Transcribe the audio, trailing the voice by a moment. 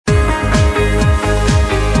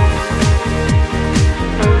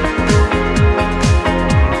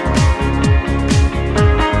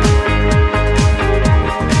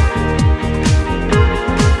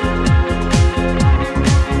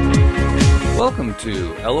Welcome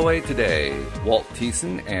to LOA Today. Walt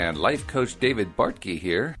Thiessen and life coach David Bartke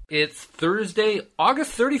here. It's Thursday,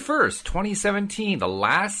 August 31st, 2017, the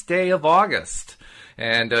last day of August.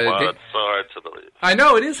 And it's so hard to believe. I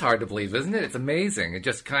know, it is hard to believe, isn't it? It's amazing. It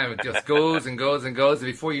just kind of just goes and goes and goes,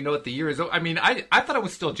 and before you know it, the year is over. I mean, I thought it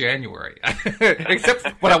was still January. Except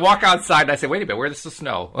when I walk outside and I say, wait a minute, where's the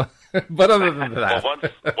snow? But other than that. Well,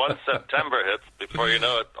 once September hits, before you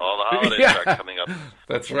know it, all the holidays start coming up.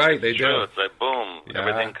 That's right, they do. It's like, boom,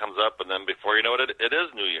 everything comes up, and then before you know it, it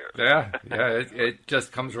is New Year. It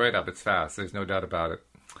just comes right up. It's fast. There's no doubt about it.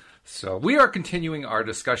 So we are continuing our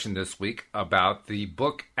discussion this week about the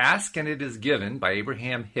book Ask and It Is Given by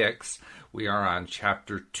Abraham-Hicks. We are on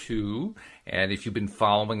chapter 2, and if you've been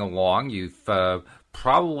following along, you've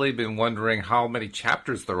probably been wondering how many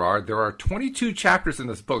chapters there are. There are 22 chapters in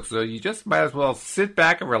this book, so you just might as well sit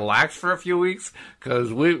back and relax for a few weeks, because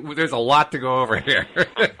there's a lot to go over here.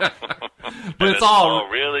 But it's all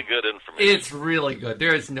really good information. It's really good.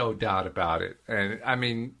 There's no doubt about it. And, I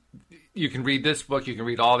mean, you can read this book, you can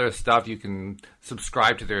read all their stuff, you can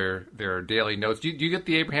subscribe to their daily notes. Do you get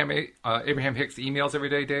the Abraham-Hicks emails every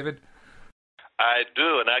day, David? I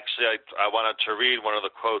do, and actually I wanted to read one of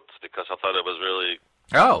the quotes because I thought it was really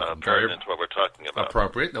pertinent to what we're talking about.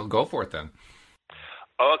 Appropriate. They'll go for it then.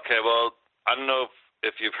 Okay, well, I don't know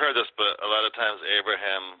if you've heard this, but a lot of times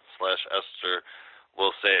Abraham/Esther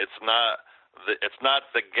will say it's not the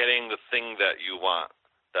getting the thing that you want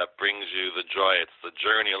that brings you the joy. It's the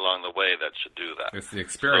journey along the way that should do that. It's the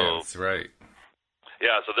experience, right.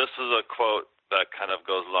 Yeah, so this is a quote that kind of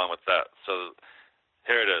goes along with that. So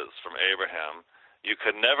here it is from Abraham. You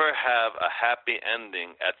could never have a happy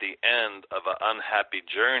ending at the end of an unhappy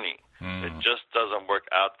journey. It just doesn't work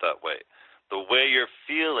out that way. The way you're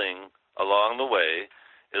feeling along the way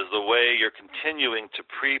is the way you're continuing to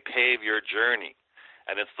pre-pave your journey.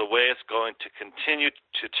 And it's the way it's going to continue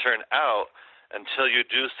to turn out until you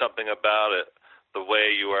do something about it the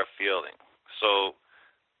way you are feeling. So,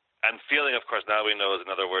 and feeling, of course, now we know is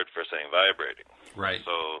another word for saying vibrating. Right.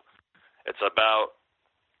 So it's about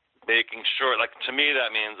making sure, like to me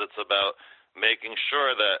that means it's about making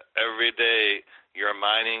sure that every day you're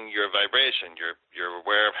mining your vibration. You're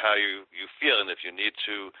aware of how you feel, and if you need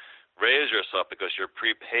to raise yourself because you're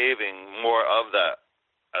pre-paving more of that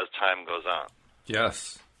as time goes on.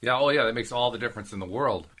 Yes. Yeah, that makes all the difference in the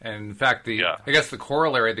world. And in fact, I guess the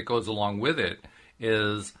corollary that goes along with it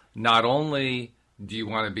is not only do you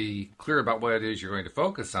want to be clear about what it is you're going to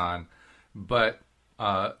focus on, but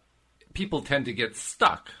people tend to get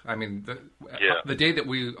stuck. I mean, the day that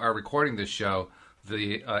we are recording this show,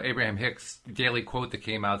 the Abraham-Hicks daily quote that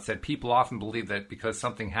came out said, people often believe that because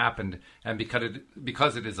something happened and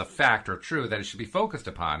because it is a fact or true, that it should be focused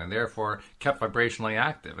upon and therefore kept vibrationally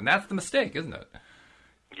active. And that's the mistake, isn't it?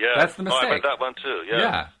 Yeah, that's the mistake. I read that one too.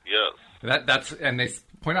 Yeah. Yes. And they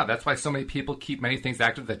point out that's why so many people keep many things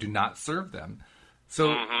active that do not serve them.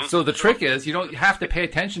 So, so the trick is you don't have to pay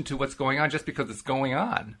attention to what's going on just because it's going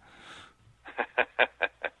on.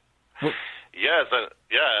 Yes,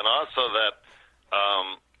 and also that,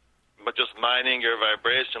 but just mining your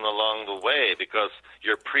vibration along the way because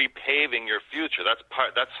you're pre-paving your future.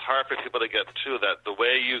 That's hard for people to get to. That the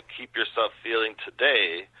way you keep yourself feeling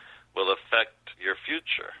today will affect your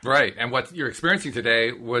future. Right, and what you're experiencing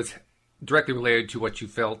today was directly related to what you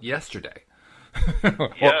felt yesterday.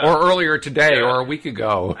 or earlier today, or a week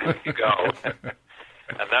ago.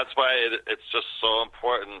 And that's why it's just so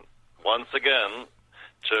important, once again,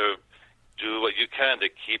 to do what you can to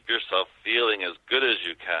keep yourself feeling as good as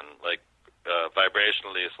you can, like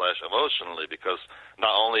vibrationally/emotionally, because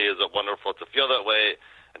not only is it wonderful to feel that way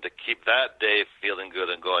and to keep that day feeling good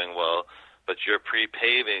and going well, but you're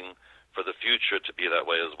pre-paving for the future to be that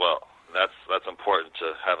way as well. That's important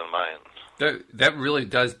to have in mind. That really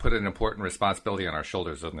does put an important responsibility on our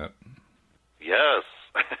shoulders, doesn't it? Yes.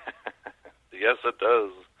 Yes, it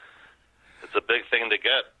does. It's a big thing to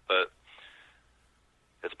get, but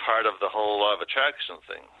it's part of the whole law of attraction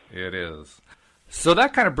thing. It is. So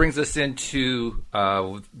that kind of brings us into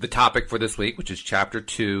the topic for this week, which is Chapter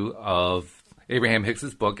 2 of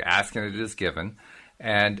Abraham-Hicks' book, Ask and It Is Given.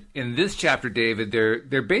 And in this chapter, David,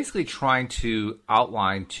 they're basically trying to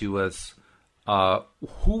outline to us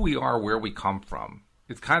who we are, where we come from.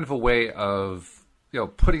 It's kind of a way of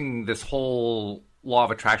putting this whole law of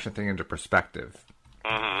attraction thing into perspective.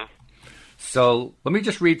 Mm-hmm. So let me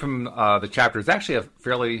just read from the chapter. It's actually a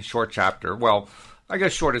fairly short chapter. Well, I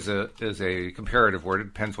guess short is a comparative word. It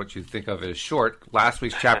depends what you think of as short. Last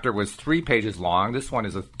week's chapter was 3 pages long. This one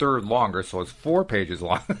is a third longer, so it's 4 pages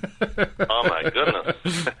long. Oh, my goodness.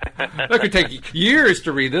 That could take years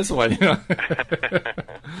to read this one.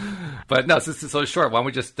 But no, since it's so short, why don't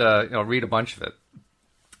we just read a bunch of it?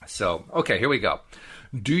 So, okay, here we go.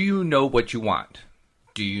 Do you know what you want?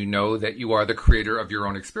 Do you know that you are the creator of your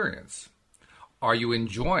own experience? Are you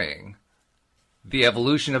enjoying the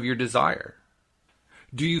evolution of your desire?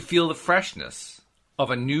 Do you feel the freshness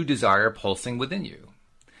of a new desire pulsing within you?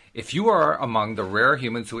 If you are among the rare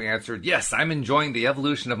humans who answered, yes, I'm enjoying the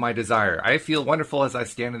evolution of my desire. I feel wonderful as I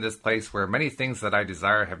stand in this place where many things that I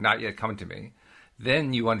desire have not yet come to me.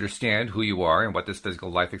 Then you understand who you are and what this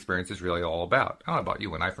physical life experience is really all about. I don't know about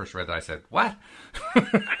you. When I first read that, I said, what?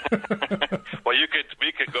 Well,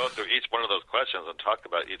 we could go through each one of those questions and talk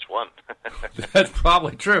about each one. That's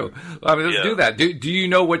probably true. I mean, let's do that. Do you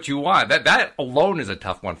know what you want? That alone is a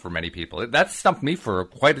tough one for many people. That stumped me for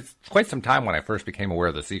quite some time when I first became aware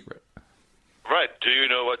of The Secret. Right. Do you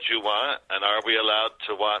know what you want? And are we allowed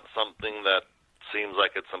to want something that seems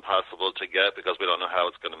like it's impossible to get because we don't know how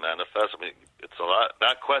it's going to manifest? I mean, it's a lot.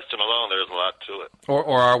 That question alone, there's a lot to it.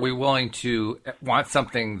 Or are we willing to want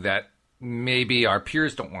something that maybe our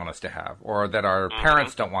peers don't want us to have, or that our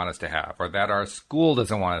parents don't want us to have, or that our school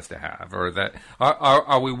doesn't want us to have, or that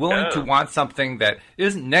are we willing to want something that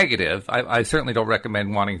isn't negative? I certainly don't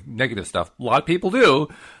recommend wanting negative stuff. A lot of people do,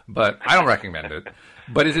 but I don't recommend it.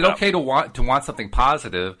 But is it okay to want something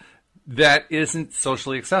positive that isn't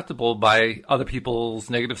socially acceptable by other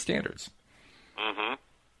people's negative standards?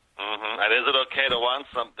 And is it okay to want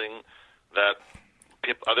something that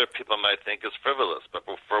other people might think is frivolous, but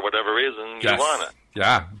for whatever reason you want it?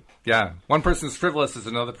 Yeah. One person's frivolous is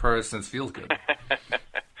another person's feels good.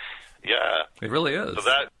 Yeah. It really is. So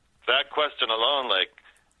that question alone, like,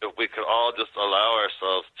 if we could all just allow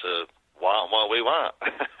ourselves to want what we want,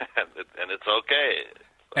 and it's okay.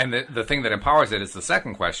 And the thing that empowers it is the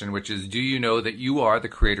second question, which is, do you know that you are the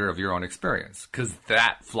creator of your own experience? Because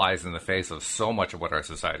that flies in the face of so much of what our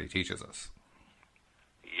society teaches us.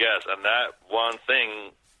 Yes, and that one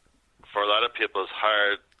thing, for a lot of people, is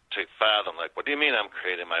hard to fathom. Like, what do you mean I'm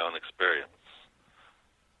creating my own experience?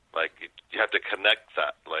 Like, you have to connect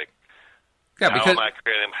that. Like, how am I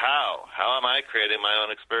creating my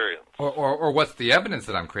own experience? Or what's the evidence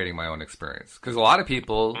that I'm creating my own experience? Because a lot of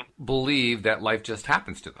people believe that life just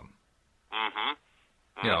happens to them.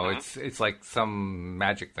 You know, it's like some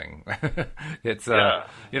magic thing. It's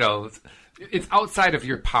it's outside of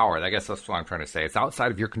your power. I guess that's what I'm trying to say. It's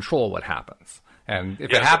outside of your control what happens. And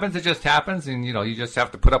if it happens, it just happens, and you just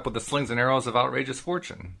have to put up with the slings and arrows of outrageous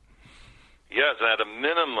fortune. Yes, and at a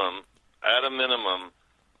minimum,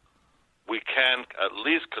 we can at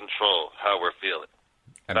least control how we're feeling.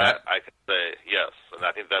 And that I can say yes, and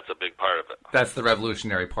I think that's a big part of it. That's the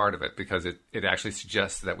revolutionary part of it, because it actually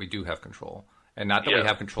suggests that we do have control. And not that we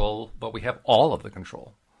have control, but we have all of the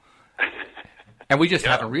control. And we just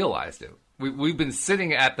haven't realized it. We've been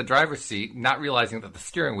sitting at the driver's seat, not realizing that the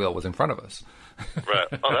steering wheel was in front of us. Right.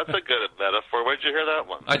 Oh, that's a good metaphor. Where'd you hear that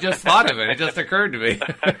one? I just thought of it. It just occurred to me.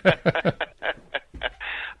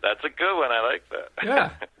 That's a good one. I like that. Yeah.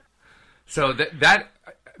 So that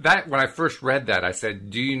when I first read that, I said,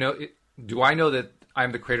 do I know that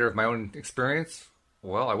I'm the creator of my own experience?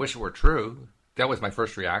 Well, I wish it were true. That was my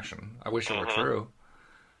first reaction. I wish it were true.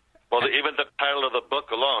 Well, even the title of the book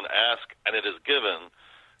alone, Ask and It Is Given,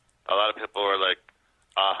 a lot of people are like,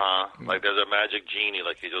 like there's a magic genie,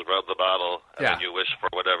 like you just rub the bottle and then you wish for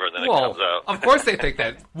whatever and then it comes out. Of course they think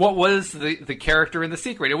that. What was the character in The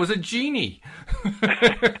Secret? It was a genie.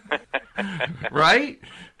 Right?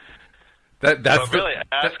 That's really,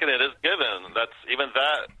 asking it is given. That's even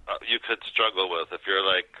that you could struggle with if you're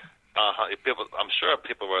like, people. I'm sure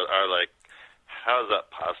people are like, how is that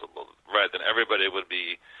possible? Right? Then everybody would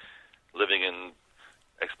be living in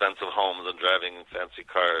expensive homes and driving fancy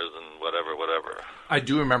cars and whatever. I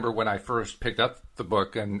do remember when I first picked up the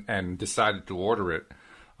book and decided to order it.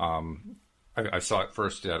 I saw it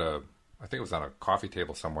first I think it was on a coffee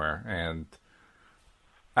table somewhere, and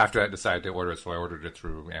after that, I decided to order it, so I ordered it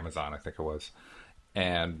through Amazon, I think it was.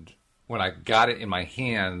 And when I got it in my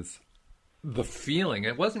hands, the feeling,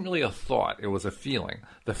 it wasn't really a thought, it was a feeling.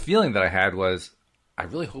 The feeling that I had was, I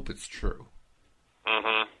really hope it's true.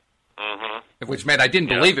 Which meant I didn't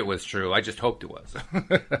believe it was true, I just hoped it was.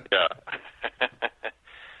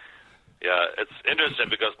 Yeah, it's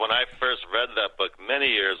interesting because when I first read that book many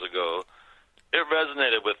years ago, it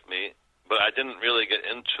resonated with me, but I didn't really get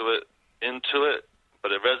into it.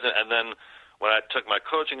 But it resonated, and then when I took my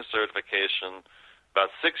coaching certification about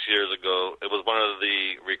 6 years ago, it was one of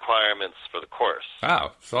the requirements for the course.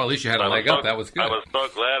 Wow, so at least you had a leg up. That was good. I was so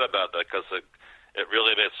glad about that because it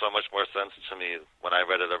really made so much more sense to me when I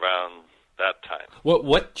read it around that time.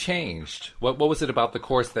 What changed? What was it about the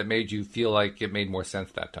course that made you feel like it made more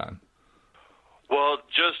sense that time? Well,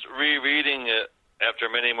 just rereading it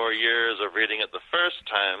after many more years of reading it the first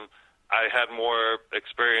time, I had more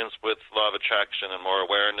experience with law of attraction and more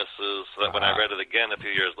awarenesses, so that when I read it again a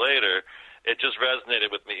few years later, it just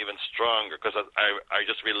resonated with me even stronger, because I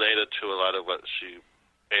just related to a lot of what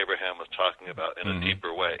Abraham was talking about in a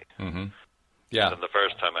deeper way than the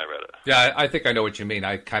first time I read it. Yeah, I think I know what you mean.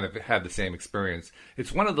 I kind of had the same experience.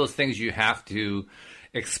 It's one of those things you have to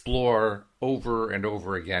explore over and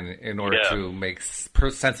over again in order to make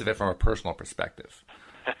sense of it from a personal perspective.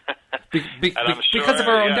 Because of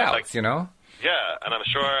our own doubts, you know? Yeah, and I'm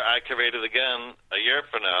sure I could read it again a year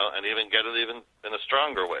from now and even get it even in a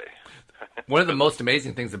stronger way. One of the most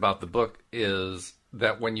amazing things about the book is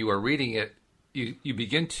that when you are reading it, you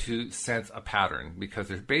begin to sense a pattern, because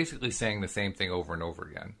they're basically saying the same thing over and over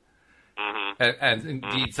again. And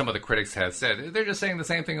indeed, some of the critics have said, they're just saying the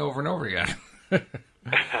same thing over and over again.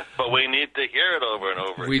 But we need to hear it over and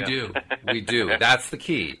over again. We do. That's the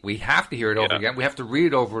key. We have to hear it over again. We have to read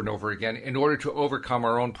it over and over again in order to overcome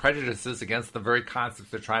our own prejudices against the very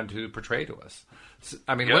concepts they're trying to portray to us.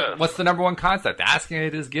 I mean, what's the number one concept? Asking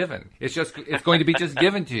it is given. It's going to be just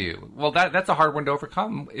given to you. Well, that's a hard one to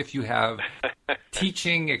overcome if you have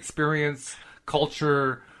teaching, experience,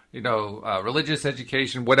 culture, religious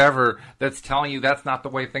education, whatever, that's telling you that's not the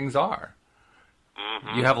way things are.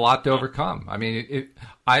 You have a lot to overcome. I mean,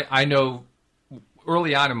 I know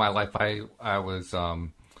early on in my life, I was,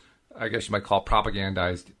 I guess you might call,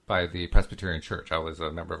 propagandized by the Presbyterian Church. I was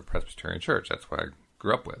a member of a Presbyterian church. That's what I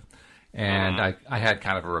grew up with. And I had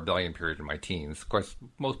kind of a rebellion period in my teens. Of course,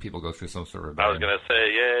 most people go through some sort of rebellion. I was going to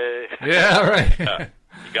say, yay. Yeah, right.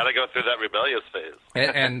 You got to go through that rebellious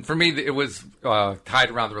phase. And for me, it was tied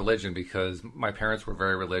around the religion, because my parents were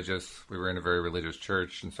very religious. We were in a very religious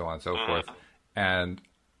church and so on and so forth. And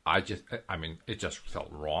it just felt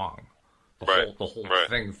wrong. The whole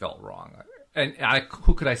thing felt wrong. And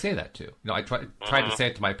who could I say that to? I tried to say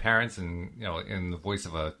it to my parents, and in the voice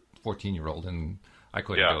of a 14-year-old, and I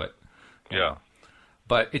couldn't do it.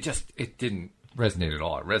 But it didn't resonate at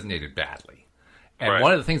all. It resonated badly. And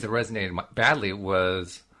one of the things that resonated badly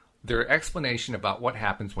was their explanation about what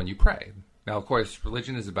happens when you pray. Now, of course,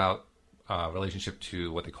 religion is about relationship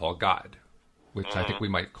to what they call God, which I think we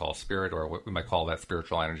might call spirit, or what we might call that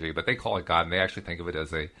spiritual energy, but they call it God, and they actually think of it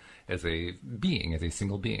as a being, as a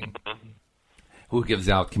single being, who gives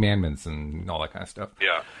out commandments and all that kind of stuff.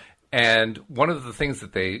 Yeah. And one of the things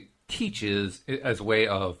that they teach is, as a way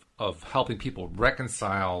of helping people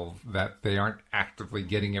reconcile that they aren't actively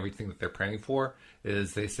getting everything that they're praying for,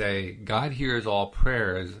 is they say, God hears all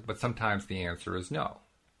prayers, but sometimes the answer is no.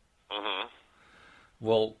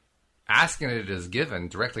 Well, asking it as given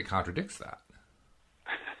directly contradicts that.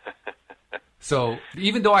 So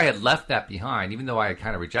even though I had left that behind, even though I had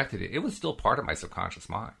kind of rejected it, it was still part of my subconscious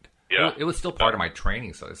mind. Yeah. It was still part of my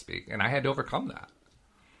training, so to speak, and I had to overcome that.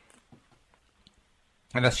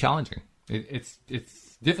 And that's challenging. It's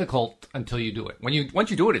difficult until you do it.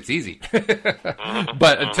 Once you do it, it's easy.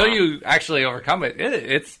 But until you actually overcome it,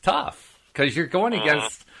 it's tough, because you're going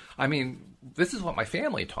against. I mean, this is what my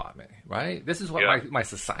family taught me, right? This is what my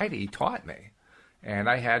society taught me. And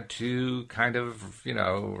I had to kind of,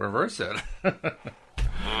 reverse it.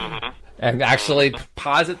 And actually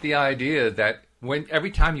posit the idea that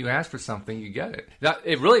every time you ask for something, you get it. Now,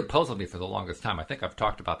 it really puzzled me for the longest time. I think I've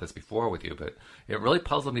talked about this before with you, but it really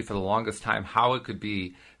puzzled me for the longest time how it could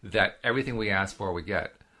be that everything we ask for, we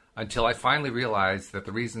get. Until I finally realized that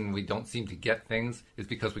the reason we don't seem to get things is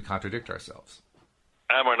because we contradict ourselves.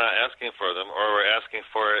 And we're not asking for them, or we're asking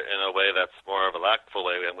for it in a way that's more of a lackful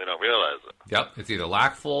way, and we don't realize it. Yep, it's either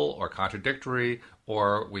lackful or contradictory,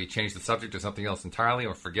 or we change the subject to something else entirely,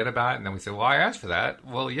 or forget about it, and then we say, well, I asked for that.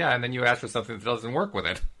 Well, yeah, and then you ask for something that doesn't work with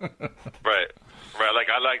it. Right.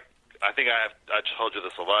 I think I told you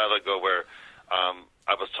this a while ago, where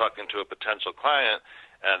I was talking to a potential client,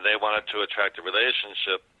 and they wanted to attract a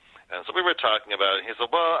relationship, and so we were talking about it. He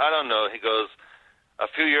said, well, I don't know. He goes, a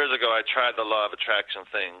few years ago, I tried the law of attraction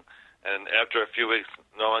thing, and after a few weeks,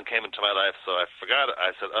 no one came into my life, so I forgot it.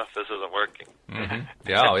 I said, this isn't working.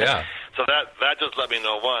 Yeah, oh, yeah. So that just let me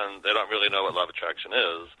know, one, they don't really know what law of attraction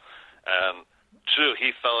is, and two, he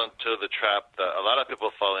fell into the trap that a lot of people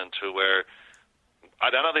fall into, where I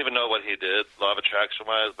don't even know what he did, law of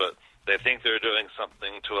attraction-wise, but they think they're doing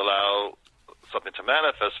something to allow something to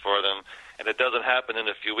manifest for them, and it doesn't happen in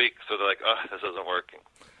a few weeks, so they're like, this isn't working.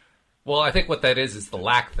 Well, I think what that is the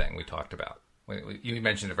lack thing we talked about. You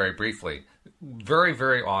mentioned it very briefly. Very,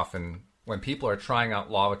 very often when people are trying out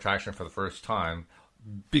law of attraction for the first time,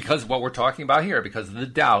 because of what we're talking about here, because of the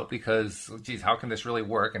doubt, because, geez, how can this really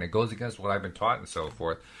work? And it goes against what I've been taught and so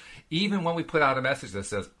forth. even when we put out a message that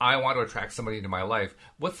says, I want to attract somebody into my life,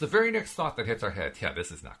 what's the very next thought that hits our head? Yeah,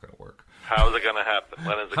 this is not going to work. How is it going to happen?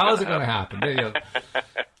 When is it How is it going to happen?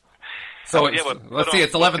 So let's see,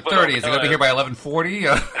 it's 11:30. Is it going to be here by 11:40?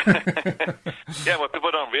 Yeah, what people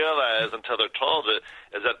don't realize until they're told it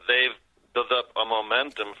is that they've built up a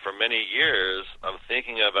momentum for many years of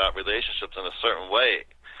thinking about relationships in a certain way.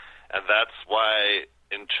 And that's why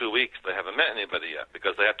in 2 weeks they haven't met anybody yet,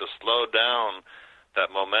 because they have to slow down that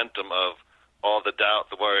momentum of all the doubt,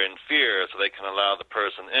 the worry, and fear so they can allow the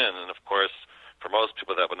person in. And, of course, for most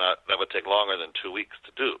people, that would take longer than 2 weeks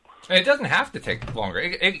to do. And it doesn't have to take longer.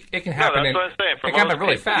 It can happen. No, that's what I'm saying. It can happen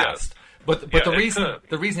really fast. Yes. But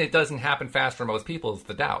the reason it doesn't happen fast for most people is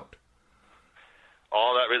the doubt.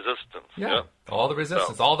 All that resistance. Yeah. All the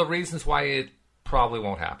resistance. All the reasons why it probably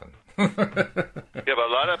won't happen. Yeah, but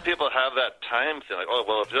a lot of people have that time thing. Like, oh,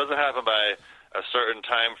 well, if it doesn't happen by a certain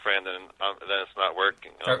time frame, then it's not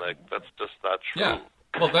working. Like, that's just not true. Yeah.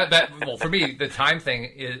 Well, for me, the time thing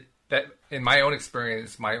is that, in my own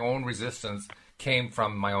experience, my own resistance came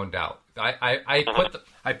from my own doubt. I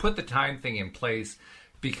put the time thing in place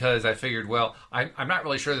because I figured, well, I'm not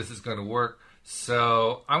really sure this is going to work,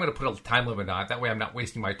 so I'm going to put a time limit on it. That way I'm not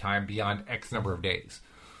wasting my time beyond X number of days.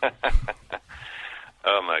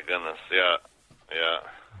 Oh, my goodness. Yeah.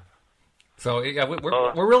 So, yeah,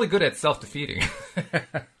 we're really good at self-defeating.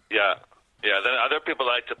 Yeah. Then other people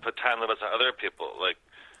like to put time limits on other people. Like,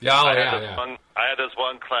 I had this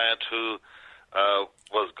one client who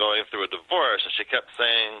was going through a divorce, and she kept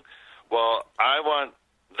saying, well, I want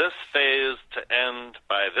this phase to end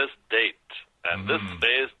by this date, and this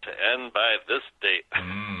phase to end by this date.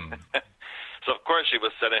 So, of course, she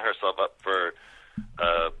was setting herself up for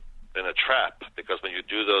in a trap, because when you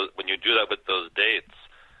do that with those dates,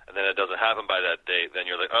 and then it doesn't happen by that date, then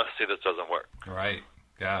you're like, oh, see, this doesn't work. Right.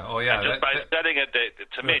 Yeah. Oh, yeah. And setting a date,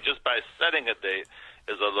 to me, just by setting a date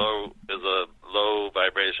is a low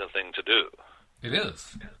vibration thing to do. It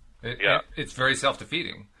is. It's very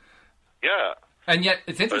self-defeating. Yeah. And yet,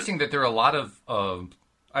 it's interesting that there are a lot of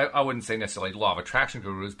I wouldn't say necessarily law of attraction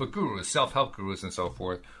gurus, but gurus, self-help gurus and so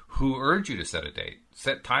forth, who urge you to set a date,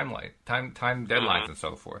 set time deadlines and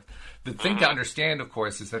so forth. The thing to understand, of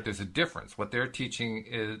course, is that there's a difference. What they're teaching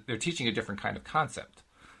is they're teaching a different kind of concept.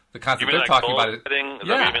 The concept they're talking about is setting? Is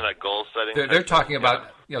that what you mean, like goal setting? They're talking about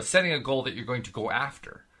setting a goal that you're going to go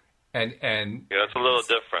after, and it's a little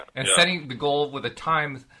different. And setting the goal with a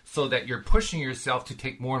time so that you're pushing yourself to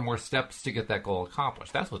take more and more steps to get that goal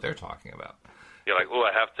accomplished. That's what they're talking about. You're like,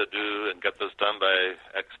 I have to do and get this done by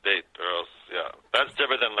X date, or else, that's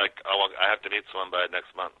different than like, I have to meet someone by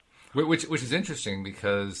next month. Which is interesting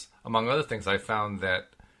because, among other things, I found that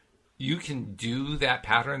you can do that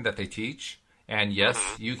pattern that they teach, and yes,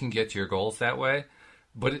 you can get to your goals that way,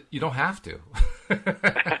 but you don't have to.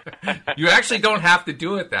 You actually don't have to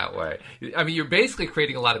do it that way. I mean, you're basically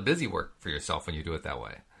creating a lot of busy work for yourself when you do it that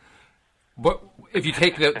way. But if you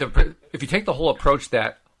take the whole approach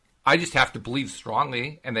that I just have to believe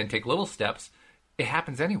strongly and then take little steps, it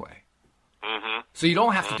happens anyway. So you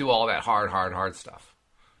don't have to do all that hard stuff.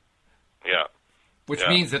 Yeah. Which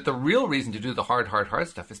means that the real reason to do the hard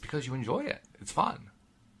stuff is because you enjoy it. It's fun.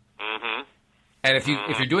 And if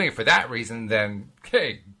you're doing it for that reason, then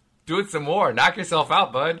hey, do it some more. Knock yourself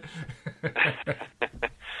out, bud. But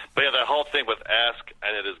the whole thing with ask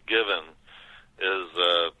and it is given is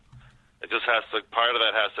it just has to. Part of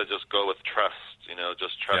that has to just go with trust.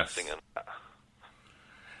 Just trusting in that.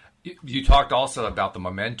 You talked also about the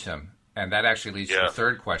momentum, and that actually leads to the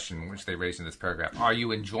third question, which they raised in this paragraph. Are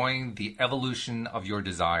you enjoying the evolution of your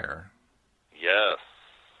desire? Yes,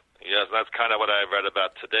 that's kind of what I read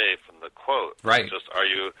about today from the quote. Right. Just are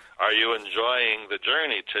you enjoying the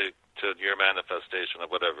journey to your manifestation of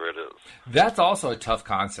whatever it is? That's also a tough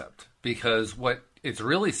concept, because what it's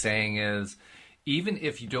really saying is, even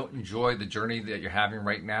if you don't enjoy the journey that you're having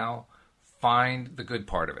right now, find the good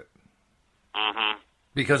part of it.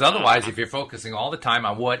 Because otherwise, if you're focusing all the time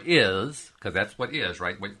on what is, because that's what is,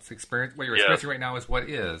 right? What you're experiencing right now is what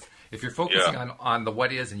is. If you're focusing on the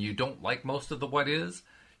what is and you don't like most of the what is,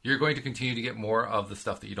 you're going to continue to get more of the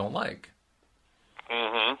stuff that you don't like.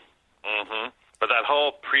 But that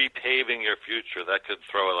whole pre-paving your future, that could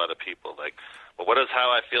throw a lot of people. Like, well, what does how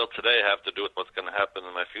I feel today have to do with what's going to happen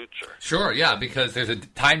in my future? Sure, yeah, because there's a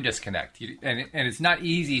time disconnect. And it's not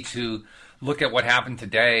easy to look at what happened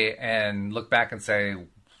today and look back and say,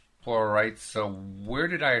 all right, so where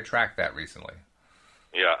did I attract that recently?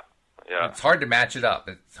 Yeah. Yeah. It's hard to match it up.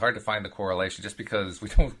 It's hard to find the correlation just because we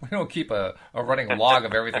don't keep a running log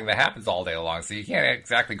of everything that happens all day long. So you can't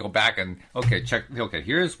exactly go back and check. Okay,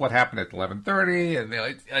 here's what happened at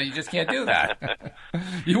 11:30, and you just can't do that.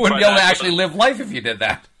 You wouldn't be able to actually live life if you did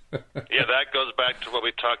that. Yeah, that goes back to what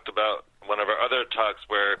we talked about one of our other talks,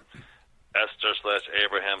 where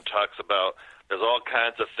Esther/Abraham talks about there's all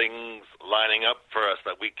kinds of things lining up for us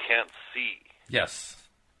that we can't see. Yes,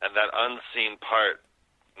 and that unseen part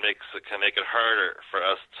can make it harder for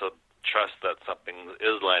us to trust that something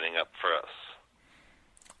is lining up for us.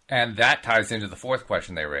 And that ties into the fourth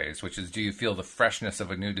question they raised, which is, do you feel the freshness of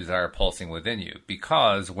a new desire pulsing within you?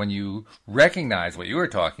 Because when you recognize what you were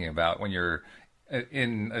talking about, when you're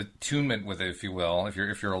in attunement with it, if you will, if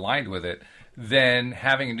you're aligned with it, then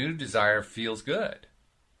having a new desire feels good.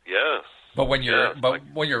 Yes. But when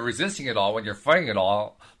you're resisting it all, when you're fighting it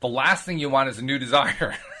all, the last thing you want is a new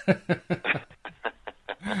desire.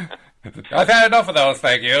 I've had enough of those,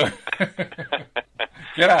 thank you.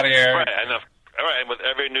 Get out of here. Right, and with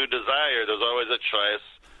every new desire, there's always a choice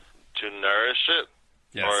to nourish it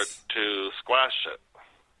or to squash it.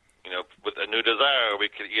 With a new desire, we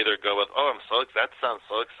could either go with, that sounds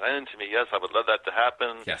so exciting to me. Yes, I would love that to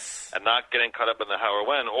happen. Yes. And not getting caught up in the how or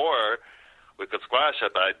when. Or we could squash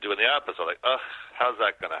it by doing the opposite. Like, how's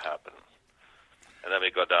that going to happen? And then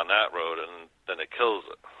we go down that road, and then it kills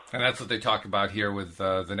it. And that's what they talk about here with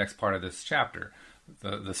the next part of this chapter.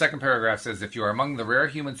 The second paragraph says, if you are among the rare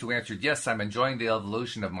humans who answered, yes, I'm enjoying the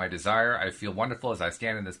evolution of my desire, I feel wonderful as I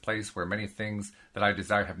stand in this place where many things that I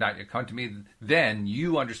desire have not yet come to me, then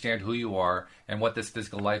you understand who you are and what this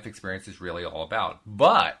physical life experience is really all about.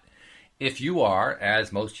 But if you are,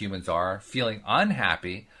 as most humans are, feeling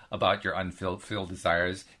unhappy about your unfulfilled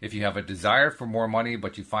desires, if you have a desire for more money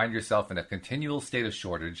but you find yourself in a continual state of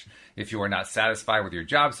shortage, if you are not satisfied with your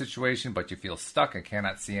job situation but you feel stuck and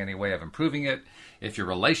cannot see any way of improving it, if your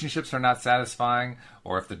relationships are not satisfying,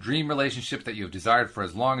 or if the dream relationship that you have desired for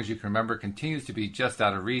as long as you can remember continues to be just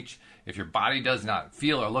out of reach, if your body does not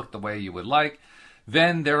feel or look the way you would like,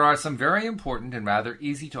 then there are some very important and rather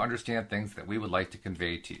easy to understand things that we would like to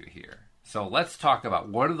convey to you here. So let's talk about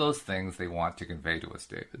what are those things they want to convey to us,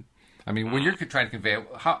 David. I mean, when you're trying to convey,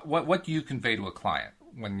 what do you convey to a client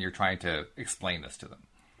when you're trying to explain this to them?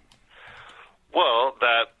 Well,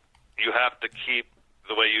 that you have to keep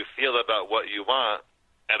the way you feel about what you want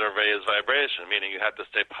at a raised vibration, meaning you have to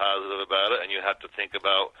stay positive about it, and you have to think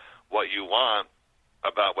about what you want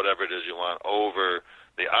about whatever it is you want over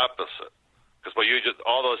the opposite. Because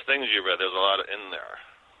all those things you read, there's a lot in there.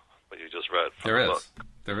 What you just read.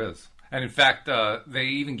 There is. And in fact, they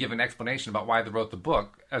even give an explanation about why they wrote the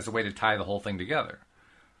book as a way to tie the whole thing together.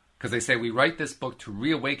 Because they say, we write this book to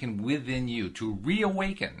reawaken within you. To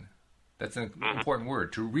reawaken. That's an important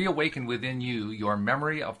word. To reawaken within you your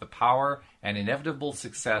memory of the power and inevitable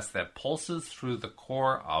success that pulses through the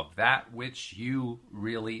core of that which you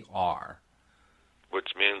really are. Which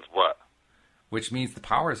means what? Which means the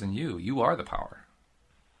power is in you. You are the power.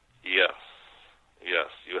 Yes. Yes,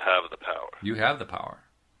 you have the power. You have the power.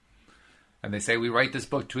 And they say, we write this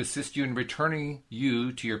book to assist you in returning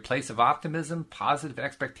you to your place of optimism, positive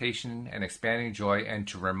expectation, and expanding joy, and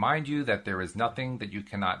to remind you that there is nothing that you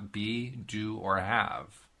cannot be, do, or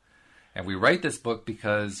have. And we write this book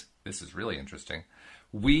because, this is really interesting,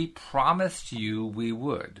 we promised you we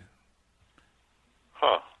would.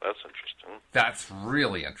 Huh, that's interesting. That's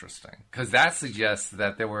really interesting, because that suggests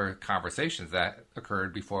that there were conversations that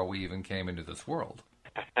occurred before we even came into this world.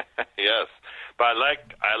 Yes. But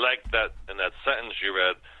I like that in that sentence you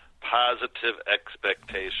read, positive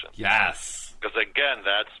expectation. Yes. Because again,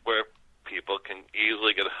 that's where people can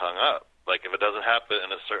easily get hung up. Like if it doesn't happen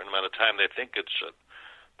in a certain amount of time, they think it should.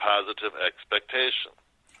 Positive expectation.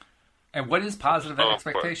 And what is positive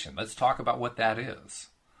expectation? Let's talk about what that is.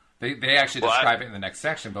 They actually describe it in the next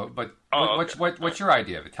section, but what's your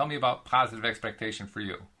idea of it? Tell me about positive expectation for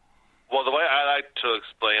you. Well, the way I like to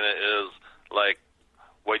explain it is like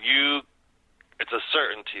it's a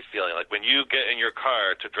certainty feeling. Like when you get in your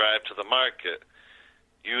car to drive to the market,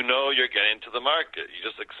 you know you're getting to the market. You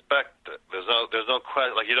just expect it. There's no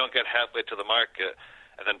question. Like you don't get halfway to the market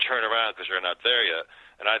and then turn around because you're not there yet.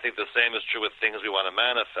 And I think the same is true with things we want to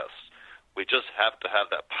manifest. We just have to have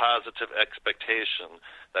that positive expectation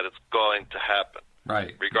that it's going to happen.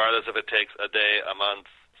 Right. Regardless if it takes a day, a month,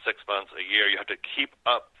 6 months, a year, you have to keep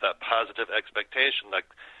up that positive expectation, like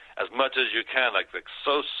as much as you can, like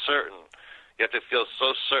so certain. You have to feel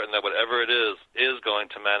so certain that whatever it is going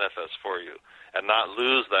to manifest for you and not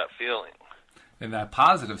lose that feeling. And that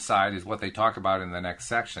positive side is what they talk about in the next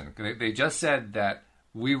section. They just said that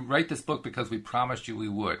We write this book because we promised you we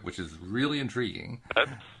would, which is really intriguing.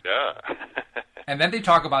 Yeah. And then they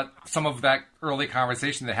talk about some of that early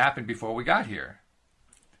conversation that happened before we got here.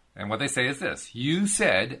 And what they say is this. You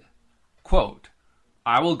said, quote,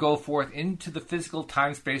 I will go forth into the physical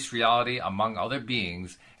time-space reality among other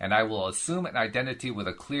beings, and I will assume an identity with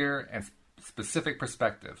a clear and specific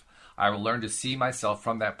perspective. I will learn to see myself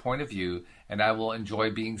from that point of view, and I will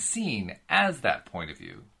enjoy being seen as that point of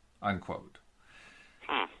view, unquote.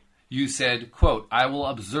 You said, quote, I will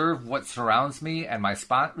observe what surrounds me, and my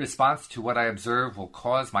response to what I observe will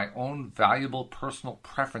cause my own valuable personal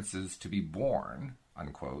preferences to be born,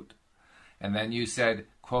 unquote. And then you said,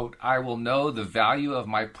 quote, I will know the value of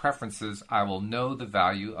my preferences. I will know the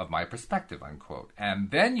value of my perspective, unquote. And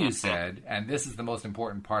then you said, and this is the most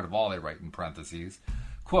important part of all they write in parentheses,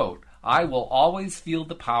 quote, I will always feel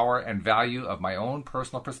the power and value of my own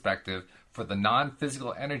personal perspective, for the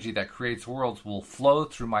non-physical energy that creates worlds will flow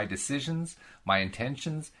through my decisions, my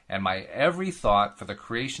intentions, and my every thought for the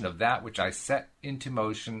creation of that which I set into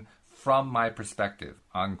motion from my perspective,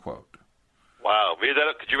 unquote. Wow.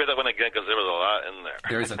 Could you read that one again? Because there was a lot in there.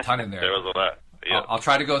 There is a ton in there. There was a lot. Yeah. I'll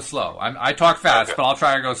try to go slow. I talk fast, but I'll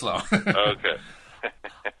try to go slow. Okay.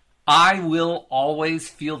 I will always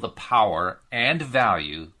feel the power and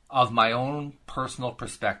value of my own personal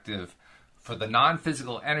perspective, for the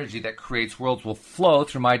non-physical energy that creates worlds will flow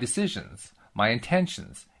through my decisions, my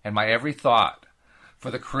intentions, and my every thought, for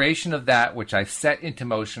the creation of that which I set into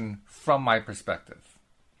motion from my perspective.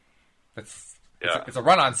 It's a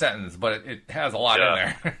run-on sentence, but it has a lot in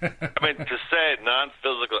there. I mean, to say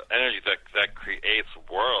non-physical energy that creates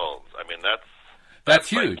worlds, I mean, that's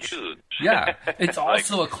huge. Like huge. Yeah. It's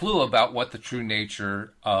also a clue about what the true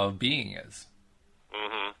nature of being is.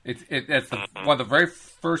 Mm-hmm. It's one of the very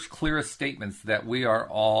first clearest statements that we are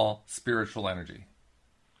all spiritual energy.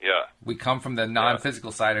 Yeah. We come from the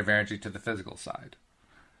non-physical side of energy to the physical side.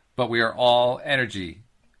 But we are all energy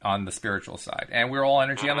on the spiritual side. And we're all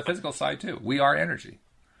energy on the physical side, too. We are energy.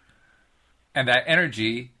 And that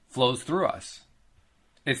energy flows through us.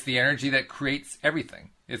 It's the energy that creates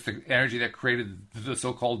everything. It's the energy that created the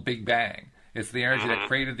so-called Big Bang. It's the energy that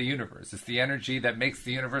created the universe. It's the energy that makes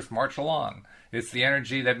the universe march along. It's the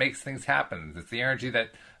energy that makes things happen. It's the energy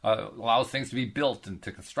that allows things to be built and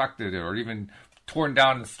to constructed or even torn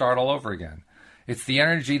down and start all over again. It's the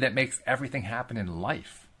energy that makes everything happen in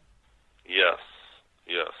life. Yes.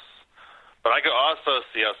 But I could also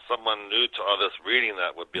see how someone new to all this reading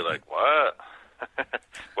that would be like, what?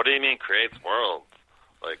 What do you mean creates worlds?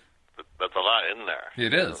 Like, that's a lot in there.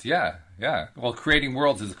 It is, yeah. Well, creating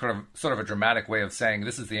worlds is sort of a dramatic way of saying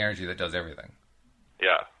this is the energy that does everything.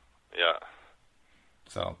 Yeah.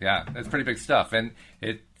 So, yeah, it's pretty big stuff. And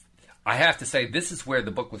I have to say, this is where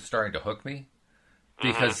the book was starting to hook me.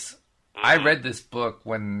 Because I read this book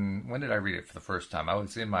when did I read it for the first time? I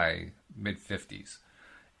was in my mid-50s.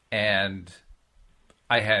 And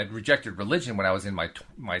I had rejected religion when I was in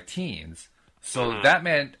my teens. So that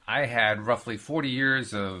meant I had roughly 40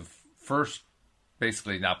 years of first,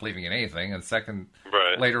 basically not believing in anything, and second,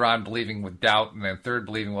 later on believing with doubt, and then third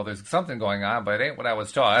believing, well, there's something going on, but it ain't what I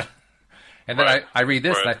was taught. And then I read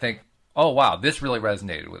this and I think, oh, wow, this really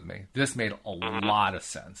resonated with me. This made a lot of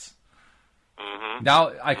sense.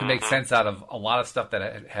 Now I can make sense out of a lot of stuff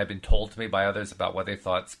that had been told to me by others about what they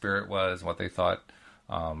thought spirit was, what they thought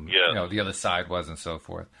the other side was, and so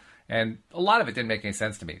forth. And a lot of it didn't make any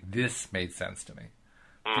sense to me. This made sense to me.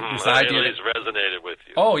 This idea resonated with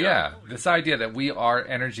you. Oh, yeah. This idea that we are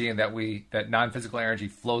energy and that non-physical energy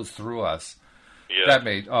flows through us. Yeah. That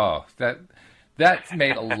made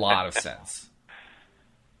a lot of sense.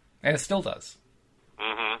 And it still does.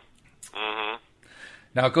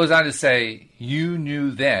 Now, it goes on to say, you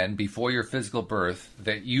knew then, before your physical birth,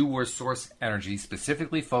 that you were source energy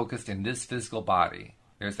specifically focused in this physical body.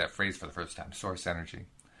 There's that phrase for the first time, source energy.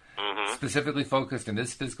 Specifically focused in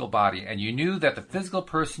this physical body, and you knew that the physical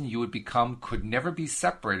person you would become could never be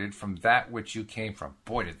separated from that which you came from.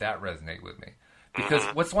 Boy, did that resonate with me. Because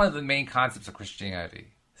what's one of the main concepts of Christianity?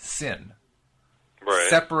 Sin.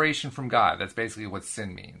 Separation from God. That's basically what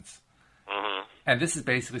sin means. And this is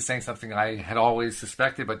basically saying something I had always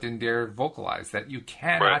suspected but didn't dare vocalize, that you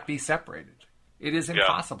cannot be separated. It is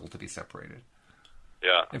impossible to be separated.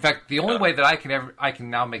 Yeah. In fact, the only way that I can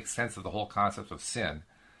now make sense of the whole concept of sin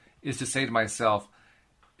is to say to myself,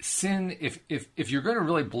 sin, if you're going to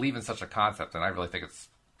really believe in such a concept, and I really think it's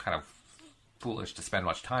kind of foolish to spend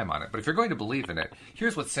much time on it, but if you're going to believe in it,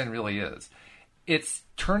 here's what sin really is. It's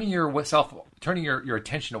turning your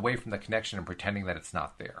attention away from the connection and pretending that it's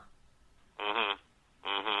not there.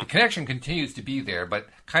 The connection continues to be there, but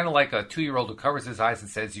kind of like a 2-year-old who covers his eyes and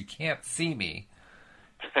says, you can't see me.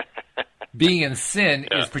 Being in sin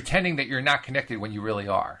is pretending that you're not connected when you really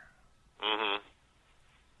are. Mm-hmm.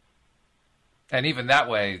 And even that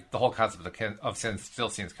way, the whole concept of sin still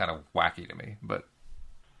seems kind of wacky to me. But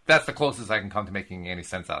that's the closest I can come to making any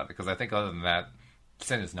sense out of it, because I think other than that,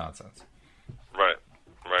 sin is nonsense. Right,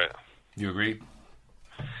 right. You agree?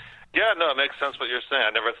 Yeah, no, it makes sense what you're saying.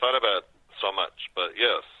 I never thought about it so much, but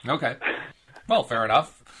yes. Okay. Well, fair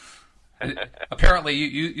enough. Apparently,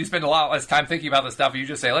 you spend a lot less time thinking about this stuff. You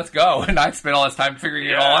just say, let's go, and I spend all this time figuring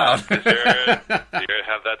it all out. you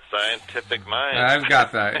have that scientific mind. I've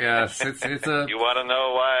got that, yes. It's a. You want to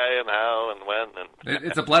know why and how and when. And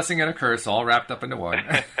it's a blessing and a curse all wrapped up into one.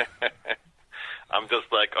 I'm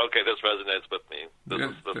just like, okay, this resonates with me.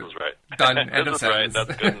 This is right. Done. End of sentence. Right.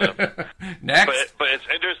 That's good enough. Next. But it's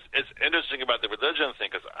interesting about the religion thing,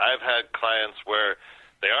 because I've had clients where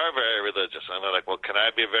they are very religious, and they're like, well, can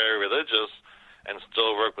I be very religious and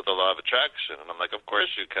still work with the law of attraction? And I'm like, of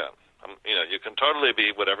course you can. You can totally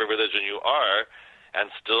be whatever religion you are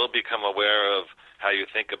and still become aware of how you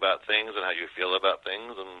think about things and how you feel about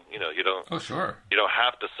things, and you don't. Oh, sure. You don't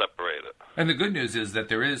have to separate it. And the good news is that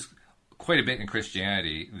there is quite a bit in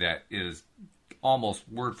Christianity that is almost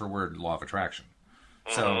word for word law of attraction.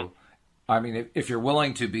 Mm-hmm. So, I mean, if you're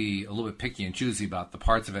willing to be a little bit picky and choosy about the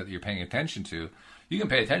parts of it that you're paying attention to, you can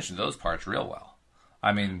pay attention to those parts real well.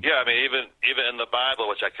 I mean, even in the Bible,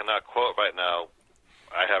 which I cannot quote right now,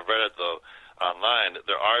 I have read it though online.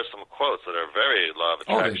 There are some quotes that are very law of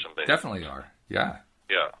attraction based. Definitely are. Yeah.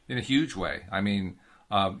 Yeah. In a huge way. I mean,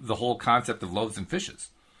 the whole concept of loaves and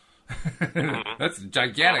fishes. Mm-hmm. That's a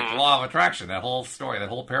gigantic law of attraction. That whole story, that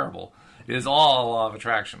whole parable, is all law of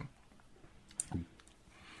attraction.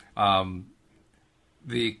 The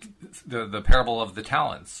parable of the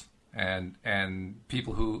talents, and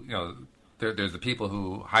people who there's the people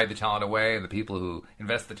who hide the talent away, and the people who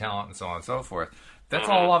invest the talent, and so on and so forth. That's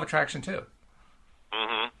all law of attraction too.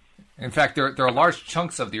 Mm-hmm. In fact, there are large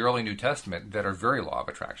chunks of the early New Testament that are very law of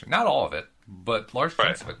attraction. Not all of it, but large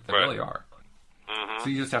chunks of it that really are. So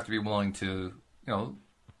you just have to be willing to,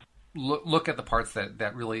 look at the parts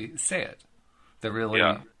that really say it, that really,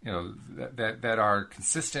 that are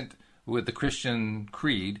consistent with the Christian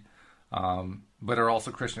creed, but are also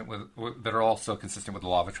consistent with the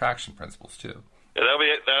law of attraction principles too. Yeah,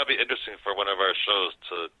 that'll be interesting for one of our shows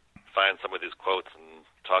to find some of these quotes and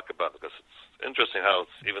talk about it, because it's interesting how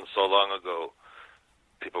even so long ago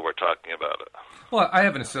people were talking about it. Well, I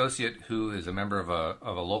have an associate who is a member of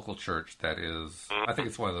a local church that is, I think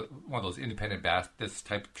it's one of those independent Baptist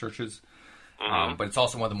type churches, but it's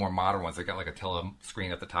also one of the more modern ones. They got like a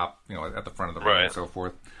telescreen at the top, at the front of the room and so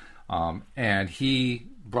forth. And he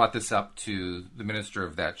brought this up to the minister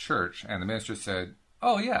of that church, and the minister said,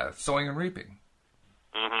 "Oh yeah, sowing and reaping."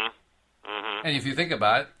 And if you think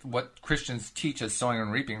about it, what Christians teach as sowing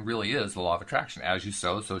and reaping really is the law of attraction. As you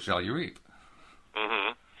sow, so shall you reap.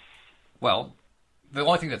 Well, the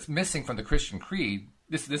only thing that's missing from the Christian creed,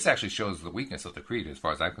 this actually shows the weakness of the creed as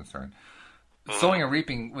far as I'm concerned. Sowing and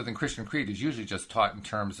reaping within Christian creed is usually just taught in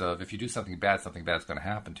terms of if you do something bad is going to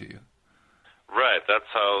happen to you. Right, that's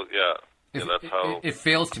how, that's how... It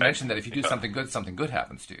fails to mention that if you do something good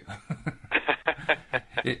happens to you.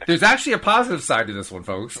 There's actually a positive side to this one,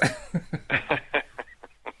 folks.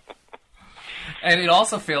 And it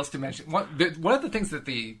also fails to mention... One of the things that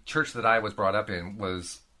the church that I was brought up in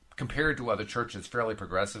was, compared to other churches, fairly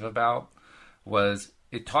progressive about, was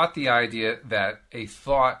it taught the idea that a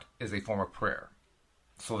thought is a form of prayer.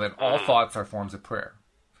 So that all thoughts are forms of prayer.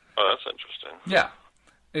 Oh, that's interesting. Yeah.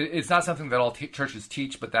 It's not something that all churches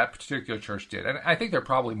teach, but that particular church did. And I think there are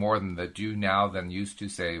probably more that do now than used to,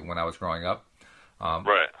 say, when I was growing up.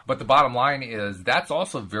 Right. But the bottom line is that's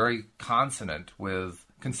also very consistent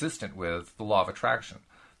with the law of attraction.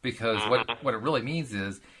 Because what it really means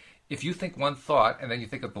is if you think one thought and then you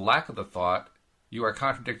think of the lack of the thought, you are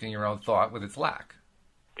contradicting your own thought with its lack.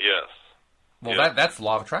 Yes. Well, that's the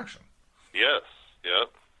law of attraction. Yes. Yep.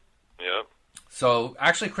 So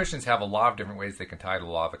actually Christians have a lot of different ways they can tie the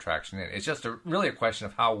law of attraction in. It's just really a question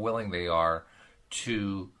of how willing they are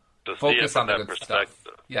to focus on the good stuff.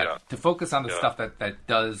 Yeah, to focus on the stuff that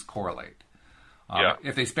does correlate.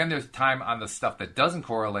 If they spend their time on the stuff that doesn't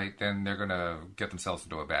correlate, then they're going to get themselves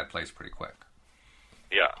into a bad place pretty quick.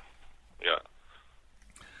 Yeah.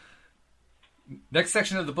 Next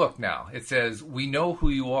section of the book now. It says, "We know who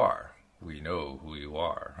you are." We know who you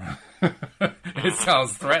are. It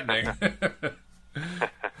sounds threatening.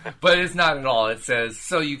 But it's not at all. It says,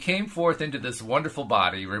 "So you came forth into this wonderful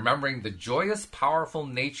body, remembering the joyous, powerful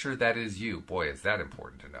nature that is you." Boy, is that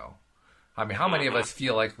important to know. I mean, how many of us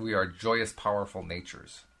feel like we are joyous, powerful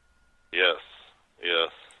natures? Yes.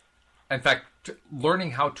 in fact,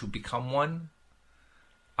 learning how to become one,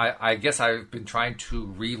 I guess I've been trying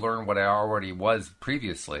to relearn what I already was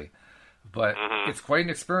previously. But it's quite an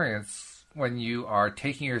experience when you are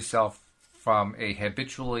taking yourself from a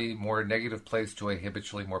habitually more negative place to a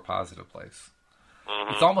habitually more positive place.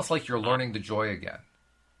 It's almost like you're learning the joy again.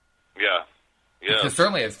 Yeah. Yeah. Because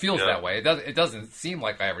certainly it feels that way. It doesn't seem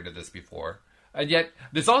like I ever did this before. And yet,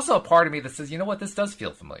 there's also a part of me that says, you know what, this does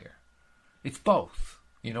feel familiar. It's both.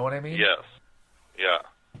 You know what I mean? Yes. Yeah.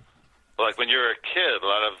 Like when you're a kid,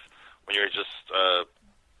 when you're just,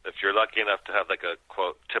 if you're lucky enough to have like a,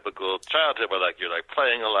 quote, typical childhood where like you're like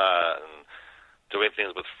playing a lot and doing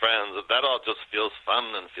things with friends, that all just feels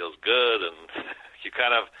fun and feels good. And you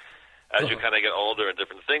kind of, as you kind of get older and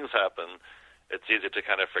different things happen, it's easy to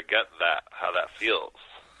kind of forget how that feels.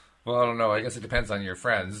 Well, I don't know. I guess it depends on your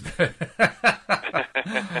friends.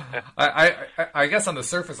 I guess on the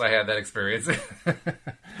surface I had that experience.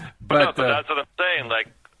 but that's what I'm saying. Like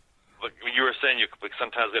you were saying, you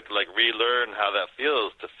sometimes have to like relearn how that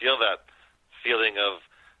feels, to feel that feeling of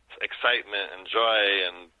excitement and joy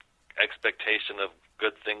and expectation of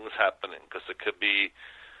good things happening, because it could be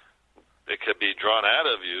drawn out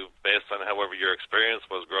of you based on however your experience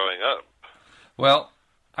was growing up. Well,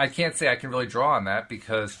 I can't say I can really draw on that,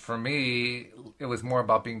 because for me, it was more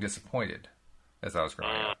about being disappointed as I was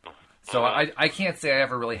growing up. So I can't say I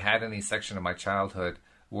ever really had any section of my childhood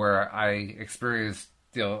where I experienced,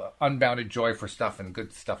 unbounded joy for stuff and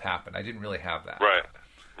good stuff happened. I didn't really have that. Right.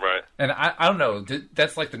 And I don't know,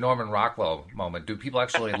 that's like the Norman Rockwell moment. Do people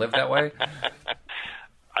actually live that way?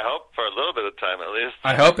 I hope for a little bit of time at least.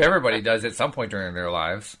 I hope everybody does at some point during their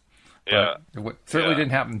lives. Yeah. But it certainly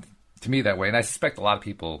didn't happen to me that way. And I suspect a lot of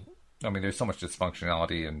people, there's so much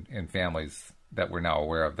dysfunctionality in families that we're now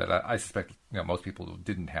aware of that I suspect most people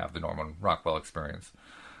didn't have the Norman Rockwell experience.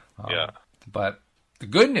 But the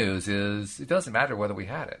good news is it doesn't matter whether we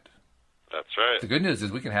had it. That's right. The good news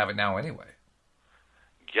is we can have it now anyway.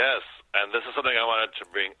 Yes, and this is something I wanted to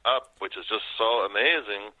bring up, which is just so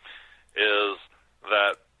amazing, is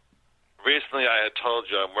that recently I had told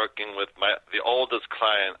you I'm working with the oldest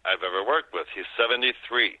client I've ever worked with. He's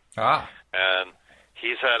 73. And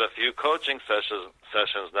he's had a few coaching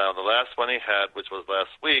sessions now. The last one he had, which was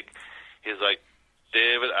last week, he's like,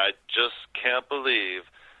 David, I just can't believe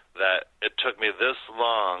that it took me this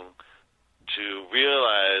long to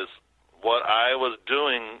realize what I was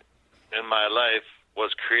doing in my life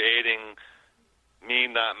was creating me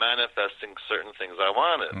not manifesting certain things I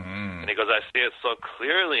wanted. And he goes, I see it so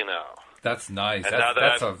clearly now. That's nice.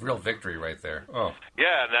 That's a real victory right there. Oh.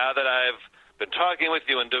 Yeah, now that I've been talking with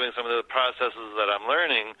you and doing some of the processes that I'm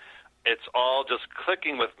learning, it's all just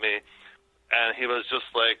clicking with me. And he was just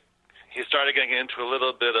like, he started getting into a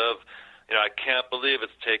little bit of, I can't believe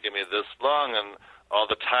it's taken me this long and all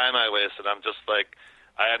the time I wasted. I'm just like,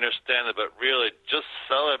 I understand it, but really just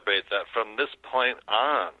celebrate that from this point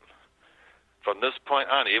on. From this point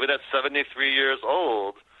on, even at 73 years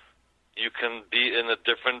old, you can be in a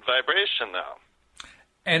different vibration now.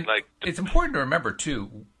 And it's important to remember,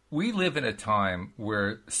 too, we live in a time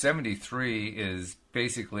where 73 is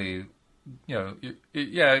basically,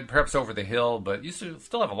 perhaps over the hill, but you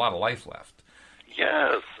still have a lot of life left.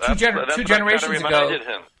 Yes. Two generations ago,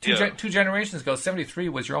 two generations ago, 73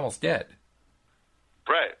 was you're almost dead.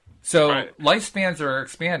 Right. So lifespans are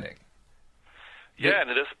expanding. Yeah, and